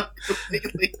 It's not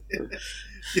completely.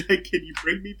 Can you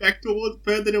bring me back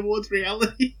further towards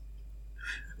reality?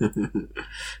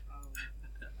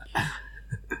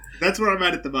 That's where I'm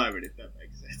at the moment, if that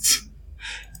makes sense.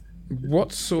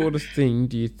 What sort of thing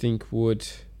do you think would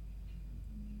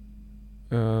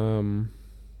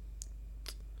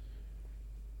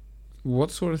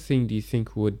What sort of thing do you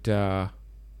think would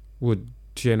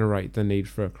generate the need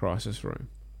for a crisis room?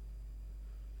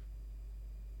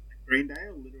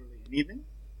 Greendale, literally anything.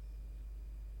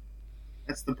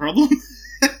 That's the problem.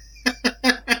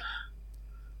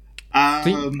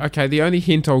 Okay, the only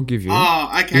hint I'll give you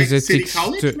is it's City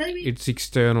College, maybe? It's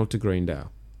external to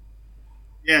Greendale.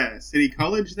 Yeah, City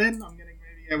College then. I'm going to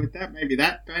maybe go with that. Maybe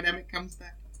that dynamic comes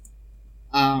back.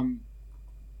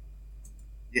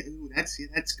 Yeah, that's good.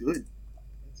 That's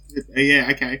good. Yeah,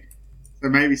 okay. So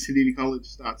maybe City College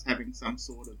starts having some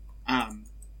sort of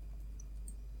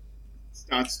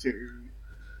starts to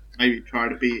maybe try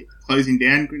to be closing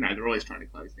down. No, they're always trying to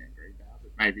close down Greendale,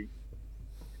 but maybe it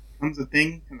becomes a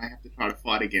thing and they have to try to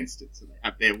fight against it. So they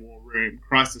have their war room,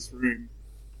 crisis room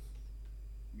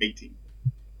meeting.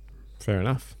 Fair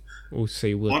enough. We'll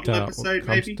see what episode,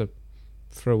 comes to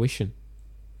fruition.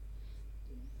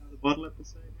 bottle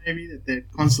episode, maybe, that they're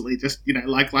constantly just,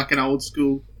 like an old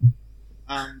school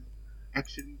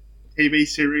action TV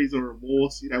series or a war,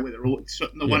 where they're all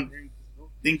shot in the one room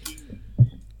thinking.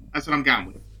 That's what I'm going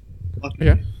with.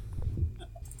 Okay.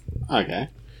 Okay.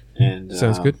 And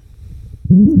sounds good.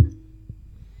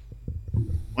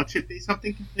 Watch it be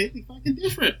something completely fucking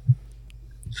different.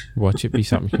 Watch it be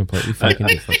something completely fucking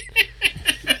different.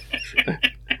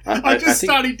 I'm just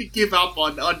starting to give up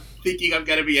on thinking I'm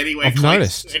going to be anywhere I've close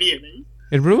noticed. to any of these.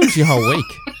 It ruins your whole week.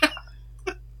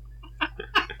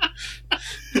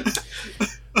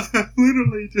 I've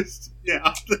literally just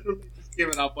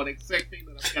given up on expecting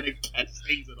that I'm going to catch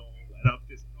things at all. And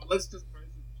let's just throw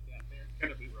some shit out there. It's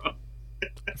going to be wrong.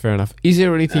 Fair enough. Is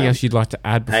there anything else you'd like to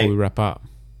add before we wrap up?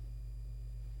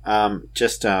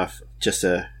 Just a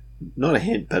not a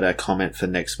hint, but a comment for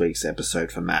next week's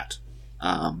episode for Matt.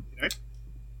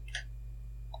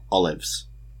 Olives.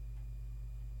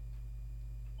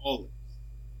 Olives.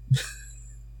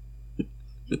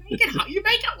 You make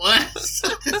it worse.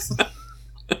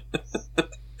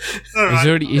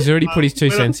 He's already put his 2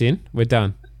 cents in. We're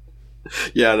done.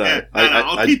 Yeah, no.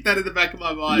 I'll keep that in the back of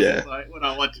my mind. Yeah. When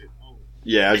I watch it.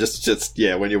 Yeah, I just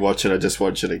when you watch it, I just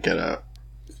want you to get a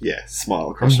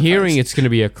smile across I'm your hearing face. it's going to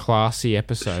be a classy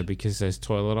episode because there's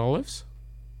toilet olives.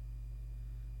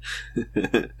 Who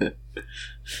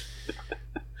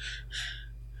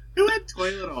had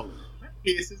toilet olives? At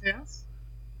Pierce's house?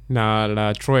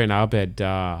 No, Troy and Abed.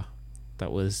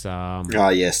 That was. Oh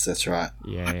yes, that's right.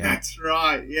 Yeah. That's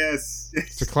right. Yes.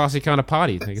 It's a classy kind of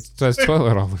party. I think it's those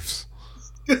toilet olives.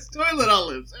 It's toilet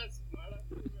olives. That's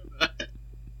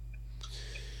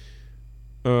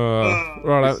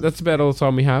right, that's about all the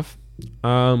time we have.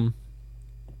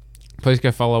 Please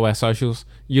go follow our socials.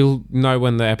 You'll know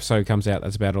when the episode comes out.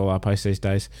 That's about all I post these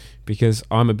days because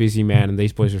I'm a busy man and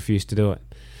these boys refuse to do it.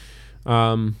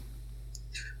 That's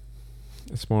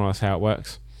more or less how it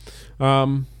works.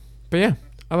 But yeah,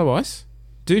 otherwise,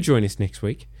 do join us next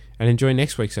week and enjoy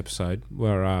next week's episode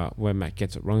where Matt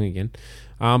gets it wrong again.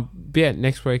 But yeah,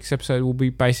 next week's episode will be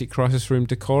Basic Crisis Room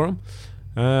Decorum,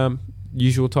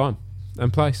 usual time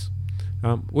and place.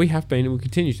 We have been and will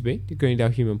continue to be the Greendale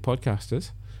Human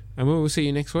Podcasters, and we will see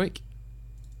you next week.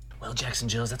 Well, Jackson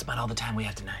Jills, that's about all the time we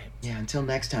have tonight. Yeah, until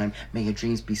next time, may your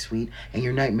dreams be sweet and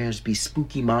your nightmares be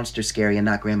spooky monster scary and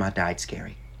not Grandma died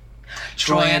scary.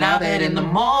 Troy and Abed in the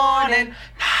morning.